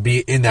that they can be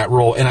in that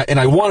role? And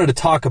I wanted to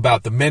talk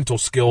about the mental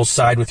skills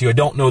side with you. I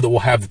don't know that we'll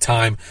have the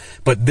time,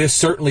 but this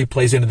certainly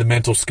plays into the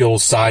mental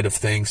skills side of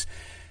things.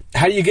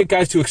 How do you get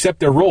guys to accept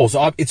their roles?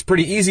 It's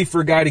pretty easy for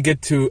a guy to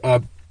get to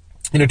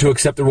to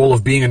accept the role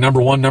of being a number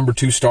 1, number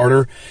 2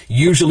 starter.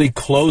 Usually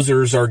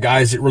closers are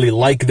guys that really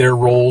like their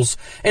roles.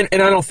 And I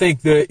don't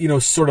think that, you know,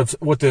 sort of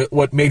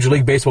what Major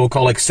League Baseball would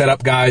call like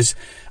setup guys,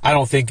 I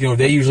don't think, you know,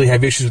 they usually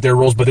have issues with their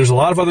roles, but there's a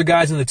lot of other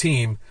guys on the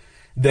team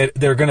that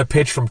they're going to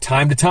pitch from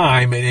time to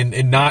time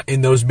and not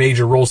in those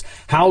major roles.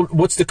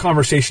 What's the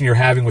conversation you're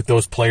having with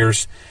those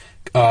players,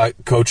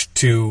 Coach,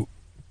 to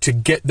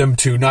get them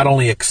to not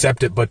only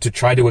accept it, but to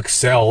try to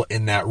excel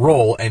in that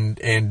role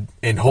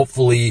and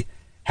hopefully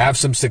have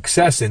some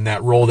success in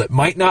that role that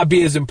might not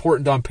be as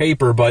important on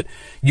paper, but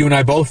you and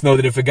I both know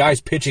that if a guy's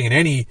pitching in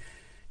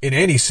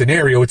any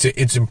scenario,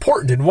 it's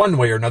important in one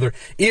way or another,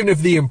 even if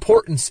the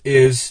importance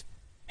is,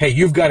 hey,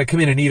 you've got to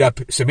come in and eat up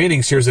some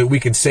innings here so that we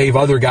can save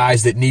other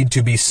guys that need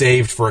to be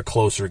saved for a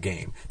closer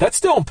game. That's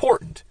still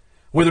important,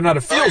 whether or not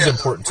it feels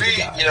important to the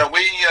guy. You know,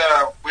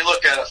 we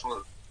look at it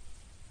from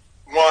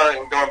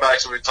one, going back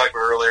to what we talked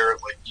about earlier,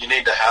 like you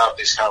need to have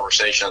these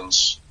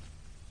conversations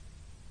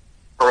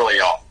early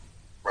on,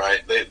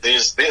 right?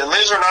 These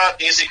are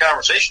not easy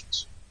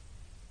conversations.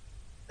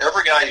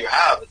 Every guy you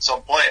have at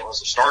some point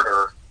was a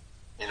starter,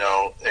 you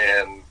know,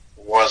 and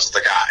was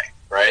the guy,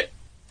 right?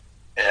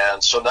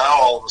 And so now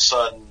all of a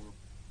sudden,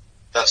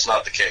 that's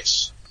not the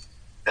case.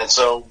 And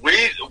so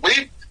we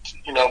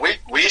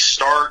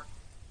start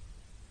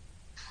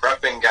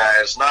prepping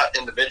guys, not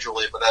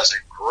individually, but as a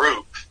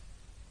group,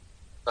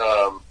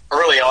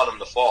 early on in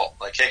the fall.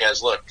 Like, hey,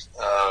 guys, look,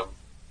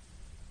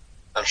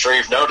 I'm sure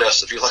you've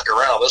noticed, if you look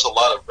around, there's a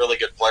lot of really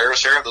good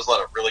players here. There's a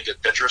lot of really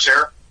good pitchers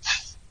here.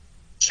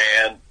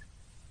 And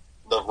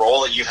the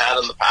role that you've had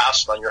in the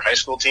past on your high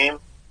school team,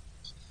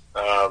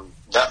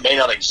 that may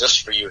not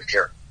exist for you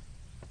here,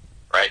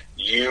 right?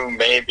 You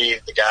may be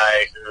the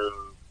guy who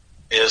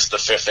is the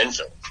fifth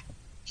infield.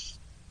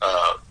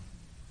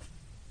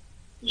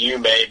 You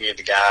may be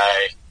the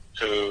guy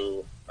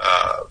who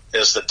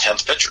is the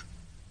 10th pitcher.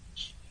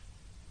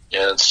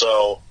 And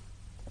so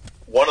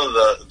one of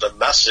the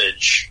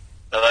message,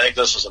 and I think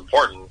this is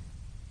important,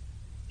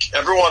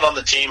 everyone on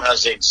the team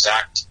has the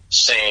exact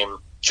same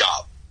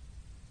job.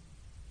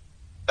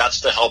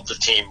 That's to help the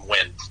team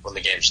win when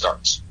the game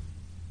starts.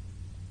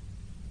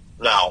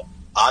 Now,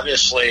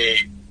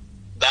 obviously,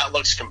 that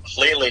looks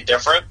completely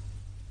different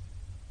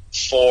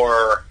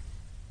for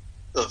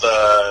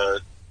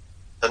the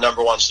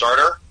number one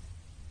starter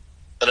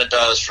than it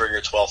does for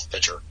your 12th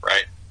pitcher,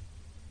 right?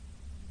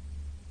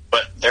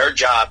 But their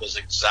job is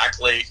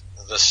exactly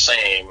the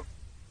same,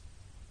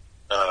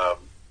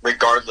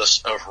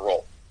 regardless of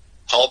role.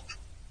 Help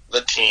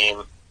the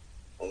team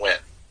win.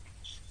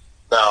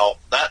 Now,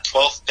 that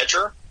 12th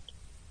pitcher,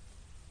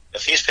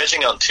 if he's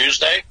pitching on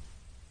Tuesday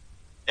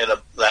in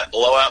that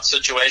blowout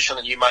situation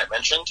that you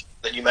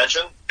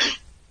mentioned,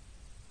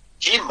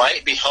 he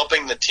might be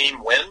helping the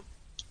team win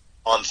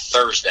on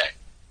Thursday.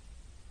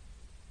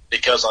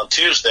 Because on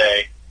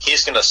Tuesday,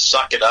 he's going to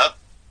suck it up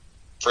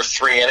for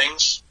 3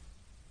 innings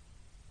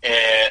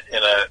and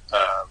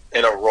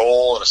in a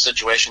role, in a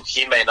situation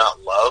he may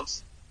not love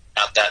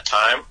at that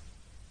time.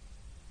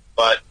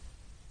 But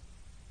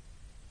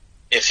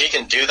if he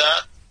can do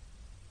that,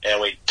 and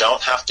we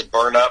don't have to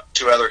burn up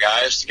 2 other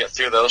guys to get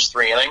through those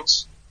 3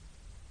 innings,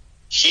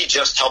 he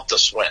just helped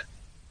us win.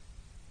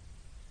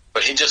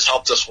 But he just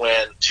helped us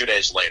win 2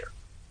 days later.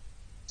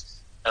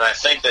 And I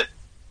think that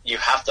you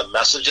have to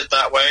message it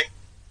that way,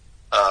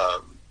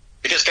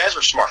 because guys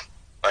are smart.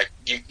 Like,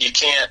 you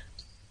can't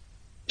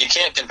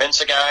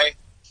convince a guy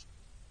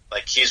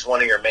like he's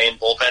one of your main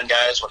bullpen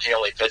guys when he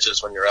only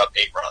pitches when you're up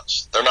 8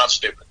 runs. They're not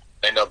stupid.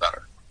 They know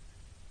better.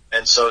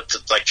 And so to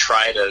like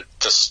try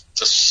to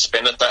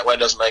spin it that way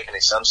doesn't make any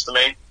sense to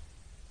me.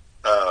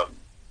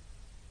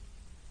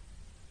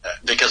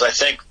 Because I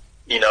think,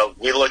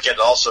 we look at it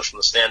also from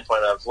the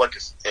standpoint of, look,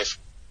 if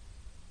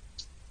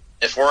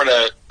we're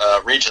in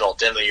a regional at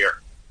the end of the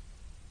year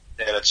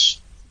and it's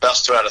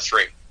best 2 out of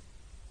 3,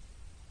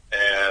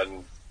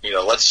 and,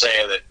 let's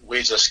say that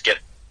we just get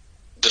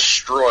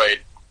destroyed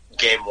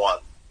game 1.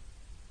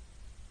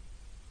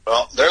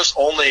 Well, there's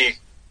only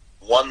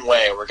one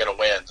way we're going to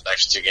win the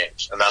next 2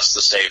 games, and that's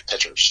to save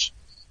pitchers.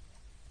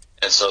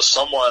 And so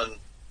someone,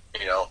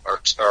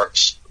 or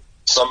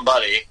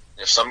somebody,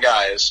 some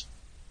guys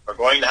are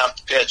going to have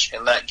to pitch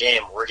in that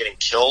game. We're getting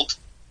killed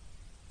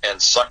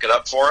and suck it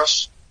up for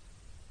us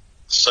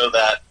so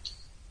that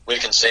we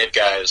can save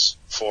guys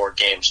for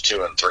games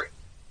 2 and 3.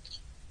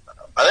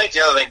 I think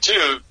the other thing,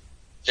 too,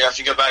 Jeff,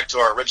 you go back to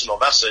our original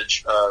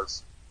message of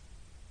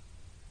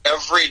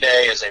every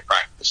day is a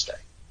practice day.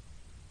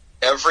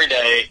 Every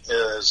day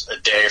is a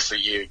day for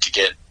you to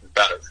get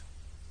better,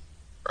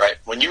 right?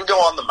 When you go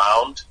on the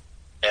mound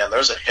and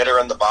there's a hitter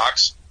in the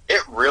box,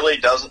 it really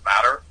doesn't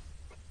matter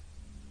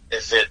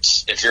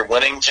if you're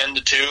winning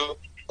 10-2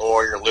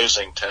 or you're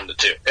losing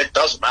 10-2. It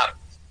doesn't matter.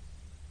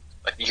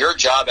 Like, your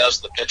job as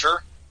the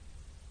pitcher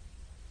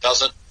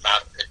doesn't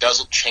matter. It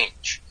doesn't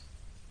change.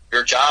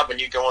 Your job when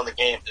you go in the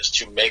game is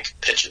to make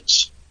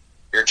pitches.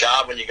 Your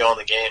job when you go in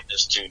the game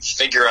is to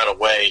figure out a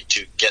way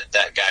to get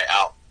that guy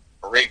out,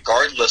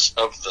 regardless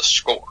of the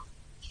score,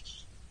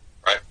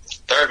 right?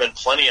 There have been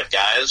plenty of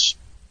guys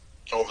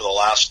over the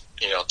last,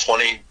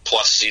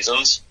 20-plus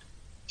seasons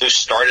who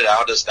started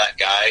out as that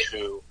guy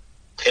who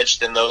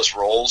pitched in those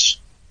roles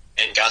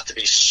and got to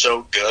be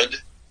so good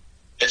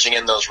pitching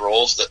in those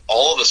roles that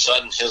all of a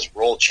sudden his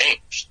role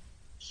changed,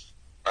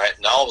 right?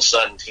 Now all of a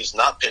sudden he's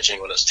not pitching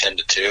when it's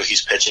 10-2,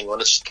 he's pitching when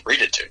it's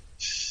 3-2,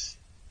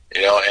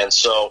 and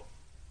so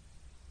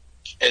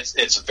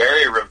it's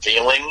very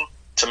revealing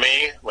to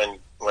me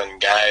when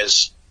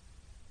guys,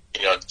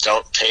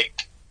 don't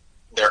take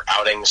their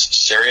outings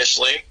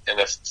seriously. And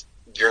if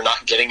you're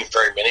not getting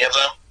very many of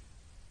them,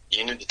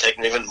 you need to take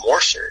them even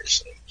more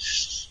seriously,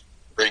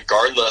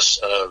 regardless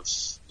of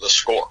the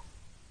score,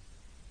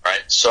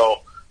 right?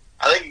 So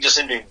I think you just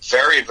need to be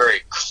very,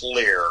 very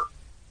clear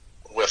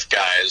with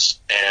guys.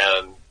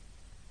 And,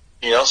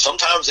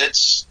 sometimes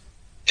it's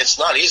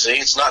not easy.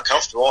 It's not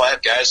comfortable. I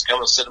have guys come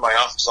and sit in my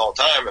office all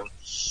the time and,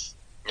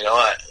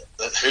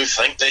 who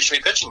think they should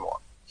be pitching more.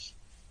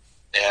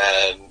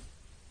 And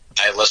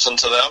I listen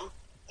to them,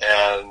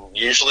 and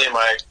usually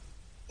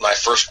my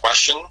first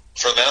question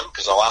for them,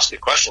 because I'll ask you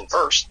a question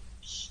first,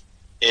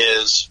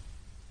 is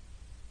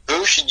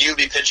who should you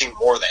be pitching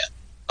more than?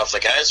 Of the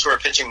guys who are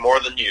pitching more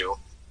than you,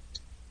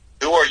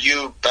 who are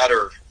you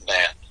better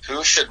than?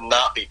 Who should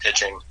not be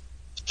pitching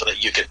so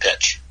that you could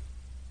pitch?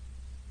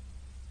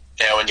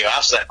 And when you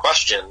ask that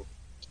question,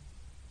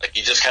 Like,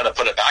 you just kind of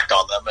put it back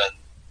on them.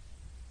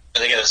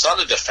 And again, it's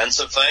not a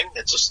defensive thing.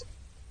 It's just,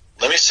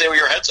 let me see where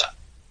your head's at.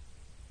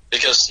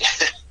 Because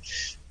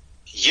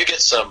you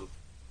get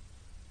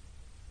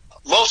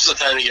most of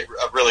the time you get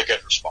a really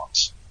good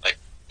response. Like,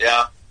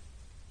 yeah,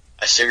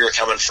 I see where you're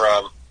coming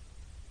from.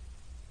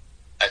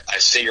 I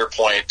see your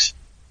point.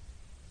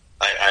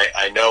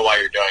 I know why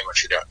you're doing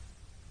what you're doing.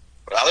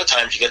 But other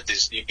times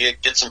you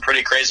get some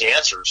pretty crazy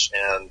answers,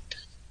 and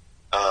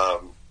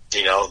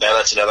then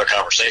that's another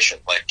conversation.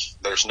 Like,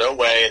 there's no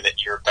way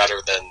that you're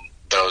better than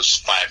those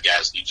 5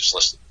 guys that you just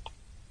listed.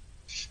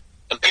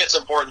 I think it's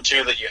important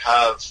too that you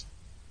have,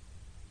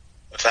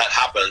 if that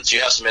happens,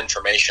 you have some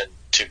information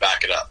to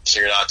back it up. So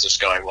you're not just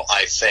going, well,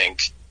 I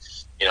think,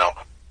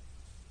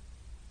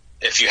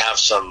 if you have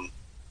some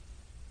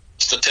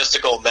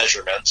statistical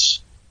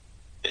measurements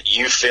that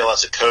you feel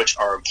as a coach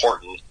are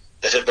important,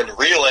 that have been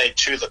relayed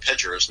to the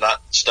pitchers,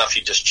 not stuff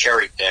you just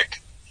cherry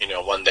pick,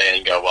 one day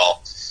and go,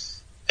 well,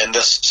 in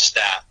this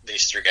stat,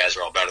 these 3 guys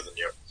are all better than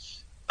you.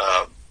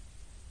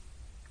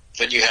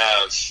 But you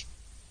have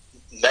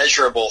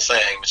measurable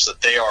things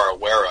that they are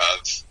aware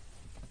of,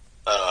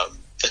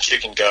 that you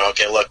can go,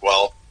 okay, look,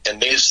 well,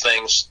 and these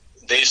things,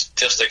 these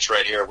statistics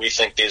right here, we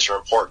think these are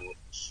important,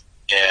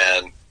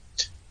 and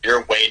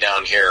you're way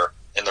down here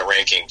in the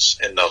rankings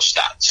in those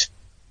stats.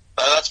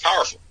 That's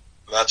powerful.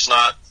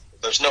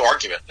 There's no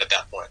argument at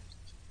that point.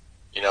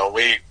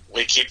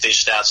 We keep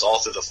these stats all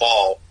through the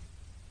fall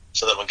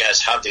so that when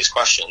guys have these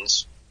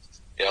questions,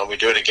 we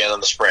do it again in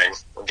the spring.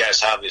 When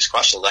guys have these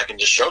questions, I can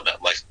just show them,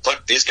 like,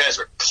 look, these guys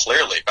are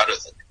clearly better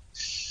than you.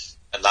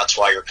 And that's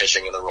why you're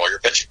pitching in the role you're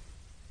pitching.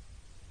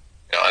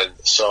 And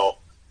so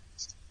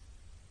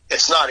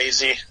it's not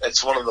easy.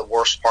 It's one of the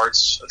worst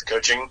parts of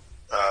coaching,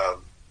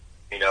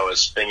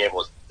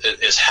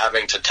 is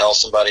having to tell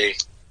somebody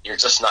you're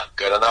just not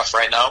good enough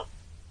right now.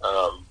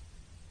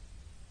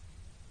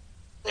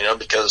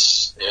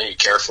 Because you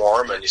care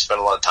for them and you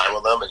spend a lot of time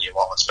with them and you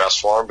want what's best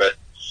for them, but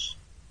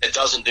it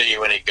doesn't do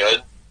you any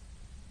good.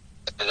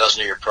 It doesn't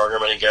do your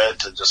program any good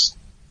to just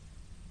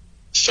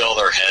fill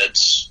their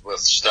heads with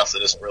stuff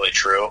that isn't really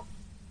true.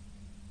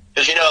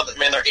 Because,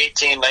 they're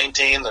 18,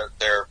 19,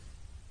 they're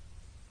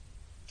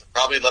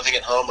probably living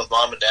at home with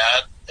mom and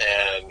dad,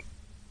 and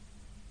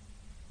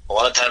a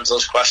lot of times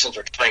those questions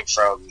are coming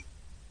from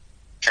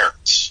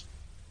parents,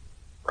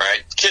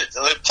 right? Kids,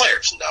 the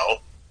players know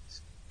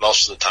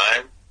most of the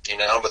time,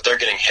 but they're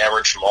getting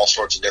hammered from all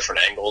sorts of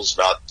different angles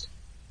about,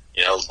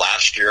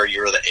 last year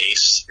you were the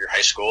ace of your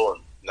high school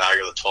and now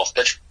you're the 12th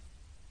pitcher.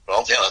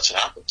 Well, yeah, that's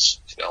what happens,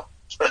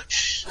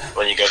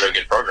 when you go to a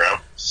good program,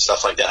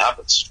 stuff like that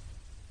happens.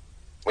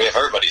 We have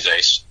everybody's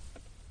ace.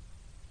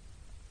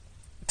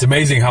 It's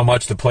amazing how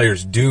much the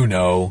players do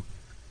know,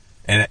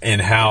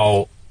 and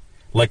how,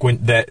 like,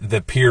 when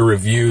the peer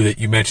review that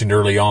you mentioned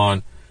early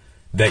on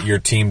that your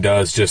team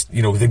does, just,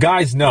 the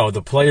guys know,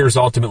 the players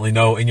ultimately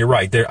know, and you're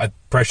right,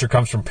 pressure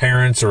comes from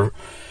parents or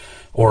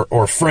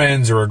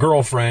friends or a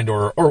girlfriend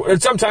or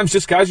sometimes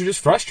just guys are just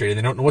frustrated.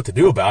 They don't know what to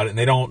do about it, and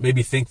they don't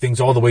maybe think things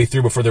all the way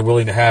through before they're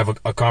willing to have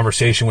a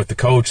conversation with the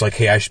coach, like,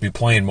 hey, I should be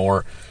playing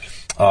more.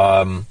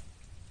 And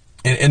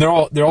they're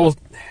all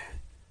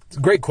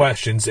great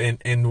questions,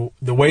 and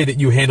the way that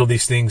you handle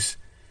these things,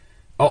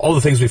 all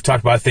the things we've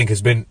talked about, I think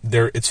has been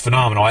there. It's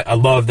phenomenal. I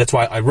love, that's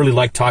why I really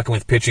like talking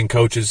with pitching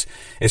coaches,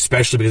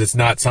 especially because it's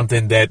not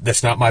something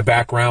that's not my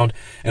background.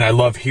 And I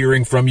love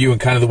hearing from you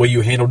and kind of the way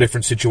you handle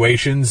different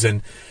situations.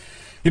 And,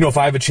 if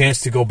I have a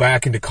chance to go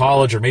back into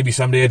college, or maybe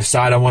someday I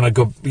decide I want to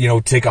go,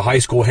 take a high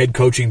school head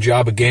coaching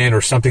job again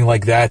or something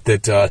like that,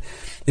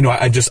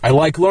 I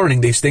like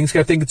learning these things.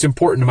 I think it's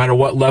important no matter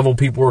what level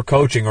people are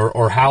coaching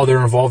or how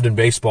they're involved in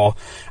baseball.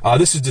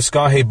 This is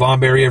Descahe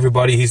Bomberry,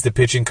 everybody. He's the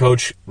pitching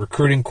coach,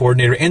 recruiting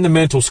coordinator, and the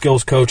mental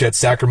skills coach at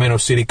Sacramento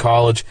City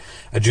College,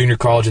 a junior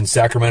college in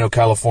Sacramento,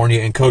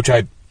 California. And, Coach,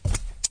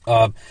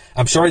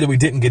 I'm sorry that we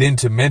didn't get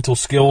into mental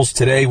skills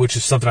today, which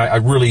is something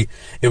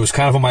it was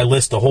kind of on my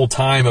list the whole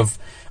time of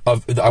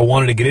I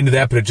wanted to get into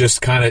that, but it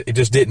just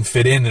didn't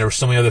fit in. There were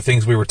so many other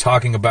things we were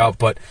talking about,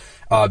 but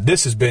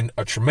this has been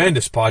a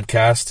tremendous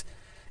podcast,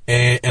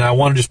 and I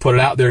want to just put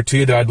it out there to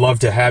you that I'd love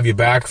to have you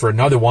back for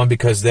another one,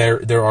 because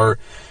there are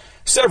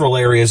several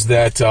areas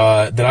that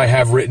I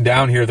have written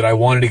down here that I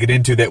wanted to get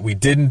into that we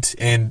didn't,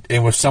 and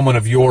with someone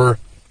of your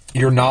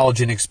knowledge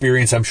and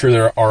experience, I'm sure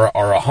there are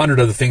 100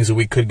 other things that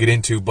we could get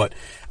into, but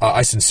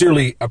I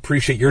sincerely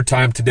appreciate your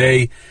time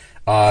today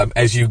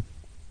as you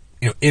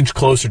inch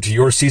closer to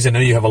your season. I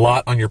know you have a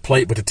lot on your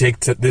plate, but to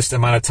take this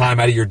amount of time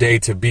out of your day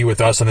to be with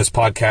us on this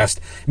podcast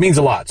means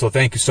a lot. So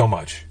thank you so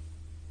much.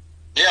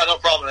 Yeah, no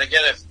problem. And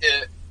again,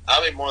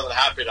 I'll be more than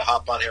happy to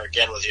hop on here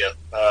again with you.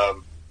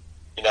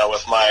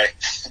 With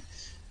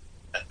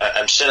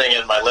I'm sitting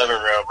in my living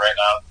room right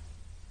now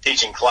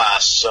teaching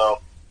class.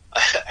 So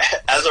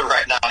as of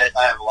right now, I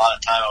have a lot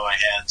of time on my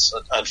hands,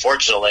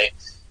 unfortunately.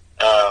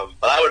 But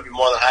I would be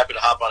more than happy to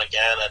hop on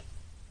again. And,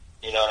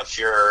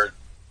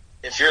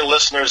 if your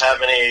listeners have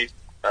any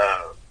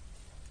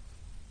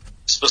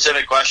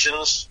specific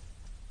questions,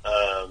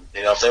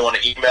 if they want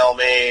to email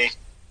me,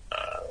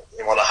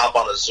 you want to hop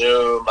on a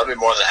Zoom, I'd be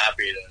more than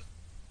happy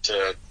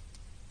to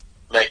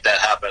make that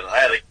happen.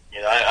 I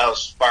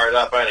was fired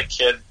up. I had a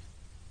kid.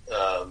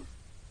 I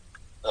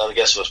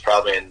guess it was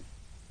probably in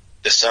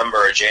December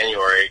or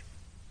January.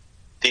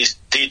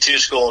 D2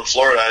 school in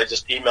Florida, I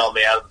just emailed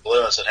me out of the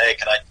blue and said, "Hey,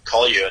 can I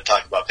call you and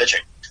talk about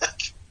pitching?"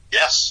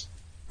 Yes,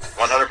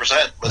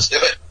 100%. Let's do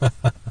it.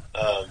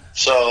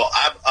 So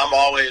I'm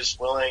always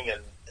willing,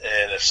 and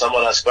if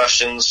someone has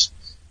questions,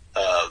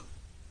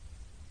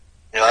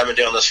 I've been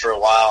doing this for a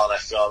while, and I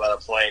feel I'm at a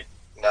point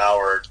now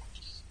where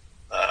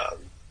I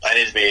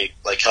need to be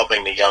like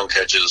helping the young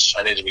coaches.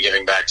 I need to be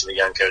giving back to the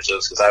young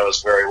coaches because I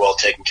was very well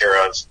taken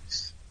care of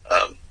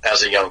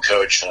as a young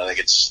coach, and I think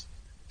it's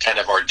kind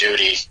of our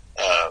duty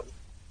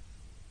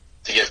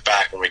to give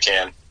back when we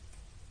can.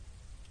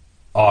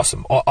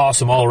 Awesome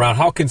all around.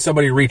 How can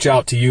somebody reach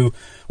out to you?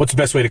 What's the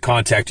best way to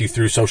contact you,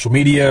 through social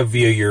media,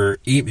 via your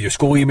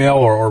school email,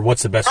 or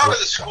what's the best way? Probably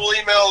the school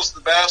email is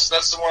the best.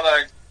 That's the one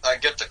I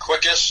get the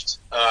quickest.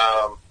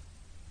 But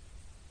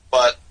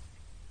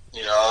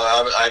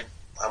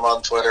I'm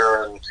on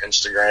Twitter and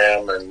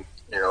Instagram and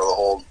the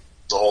whole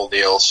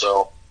deal.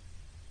 So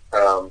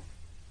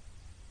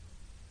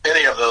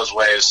any of those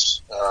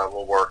ways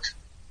will work.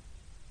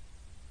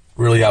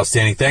 Really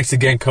outstanding. Thanks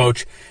again,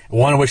 Coach. I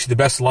want to wish you the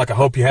best of luck. I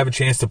hope you have a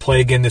chance to play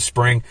again this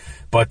spring,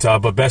 but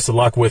best of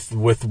luck with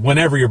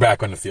whenever you're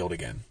back on the field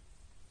again.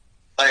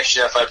 Thanks,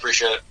 Jeff. I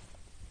appreciate it.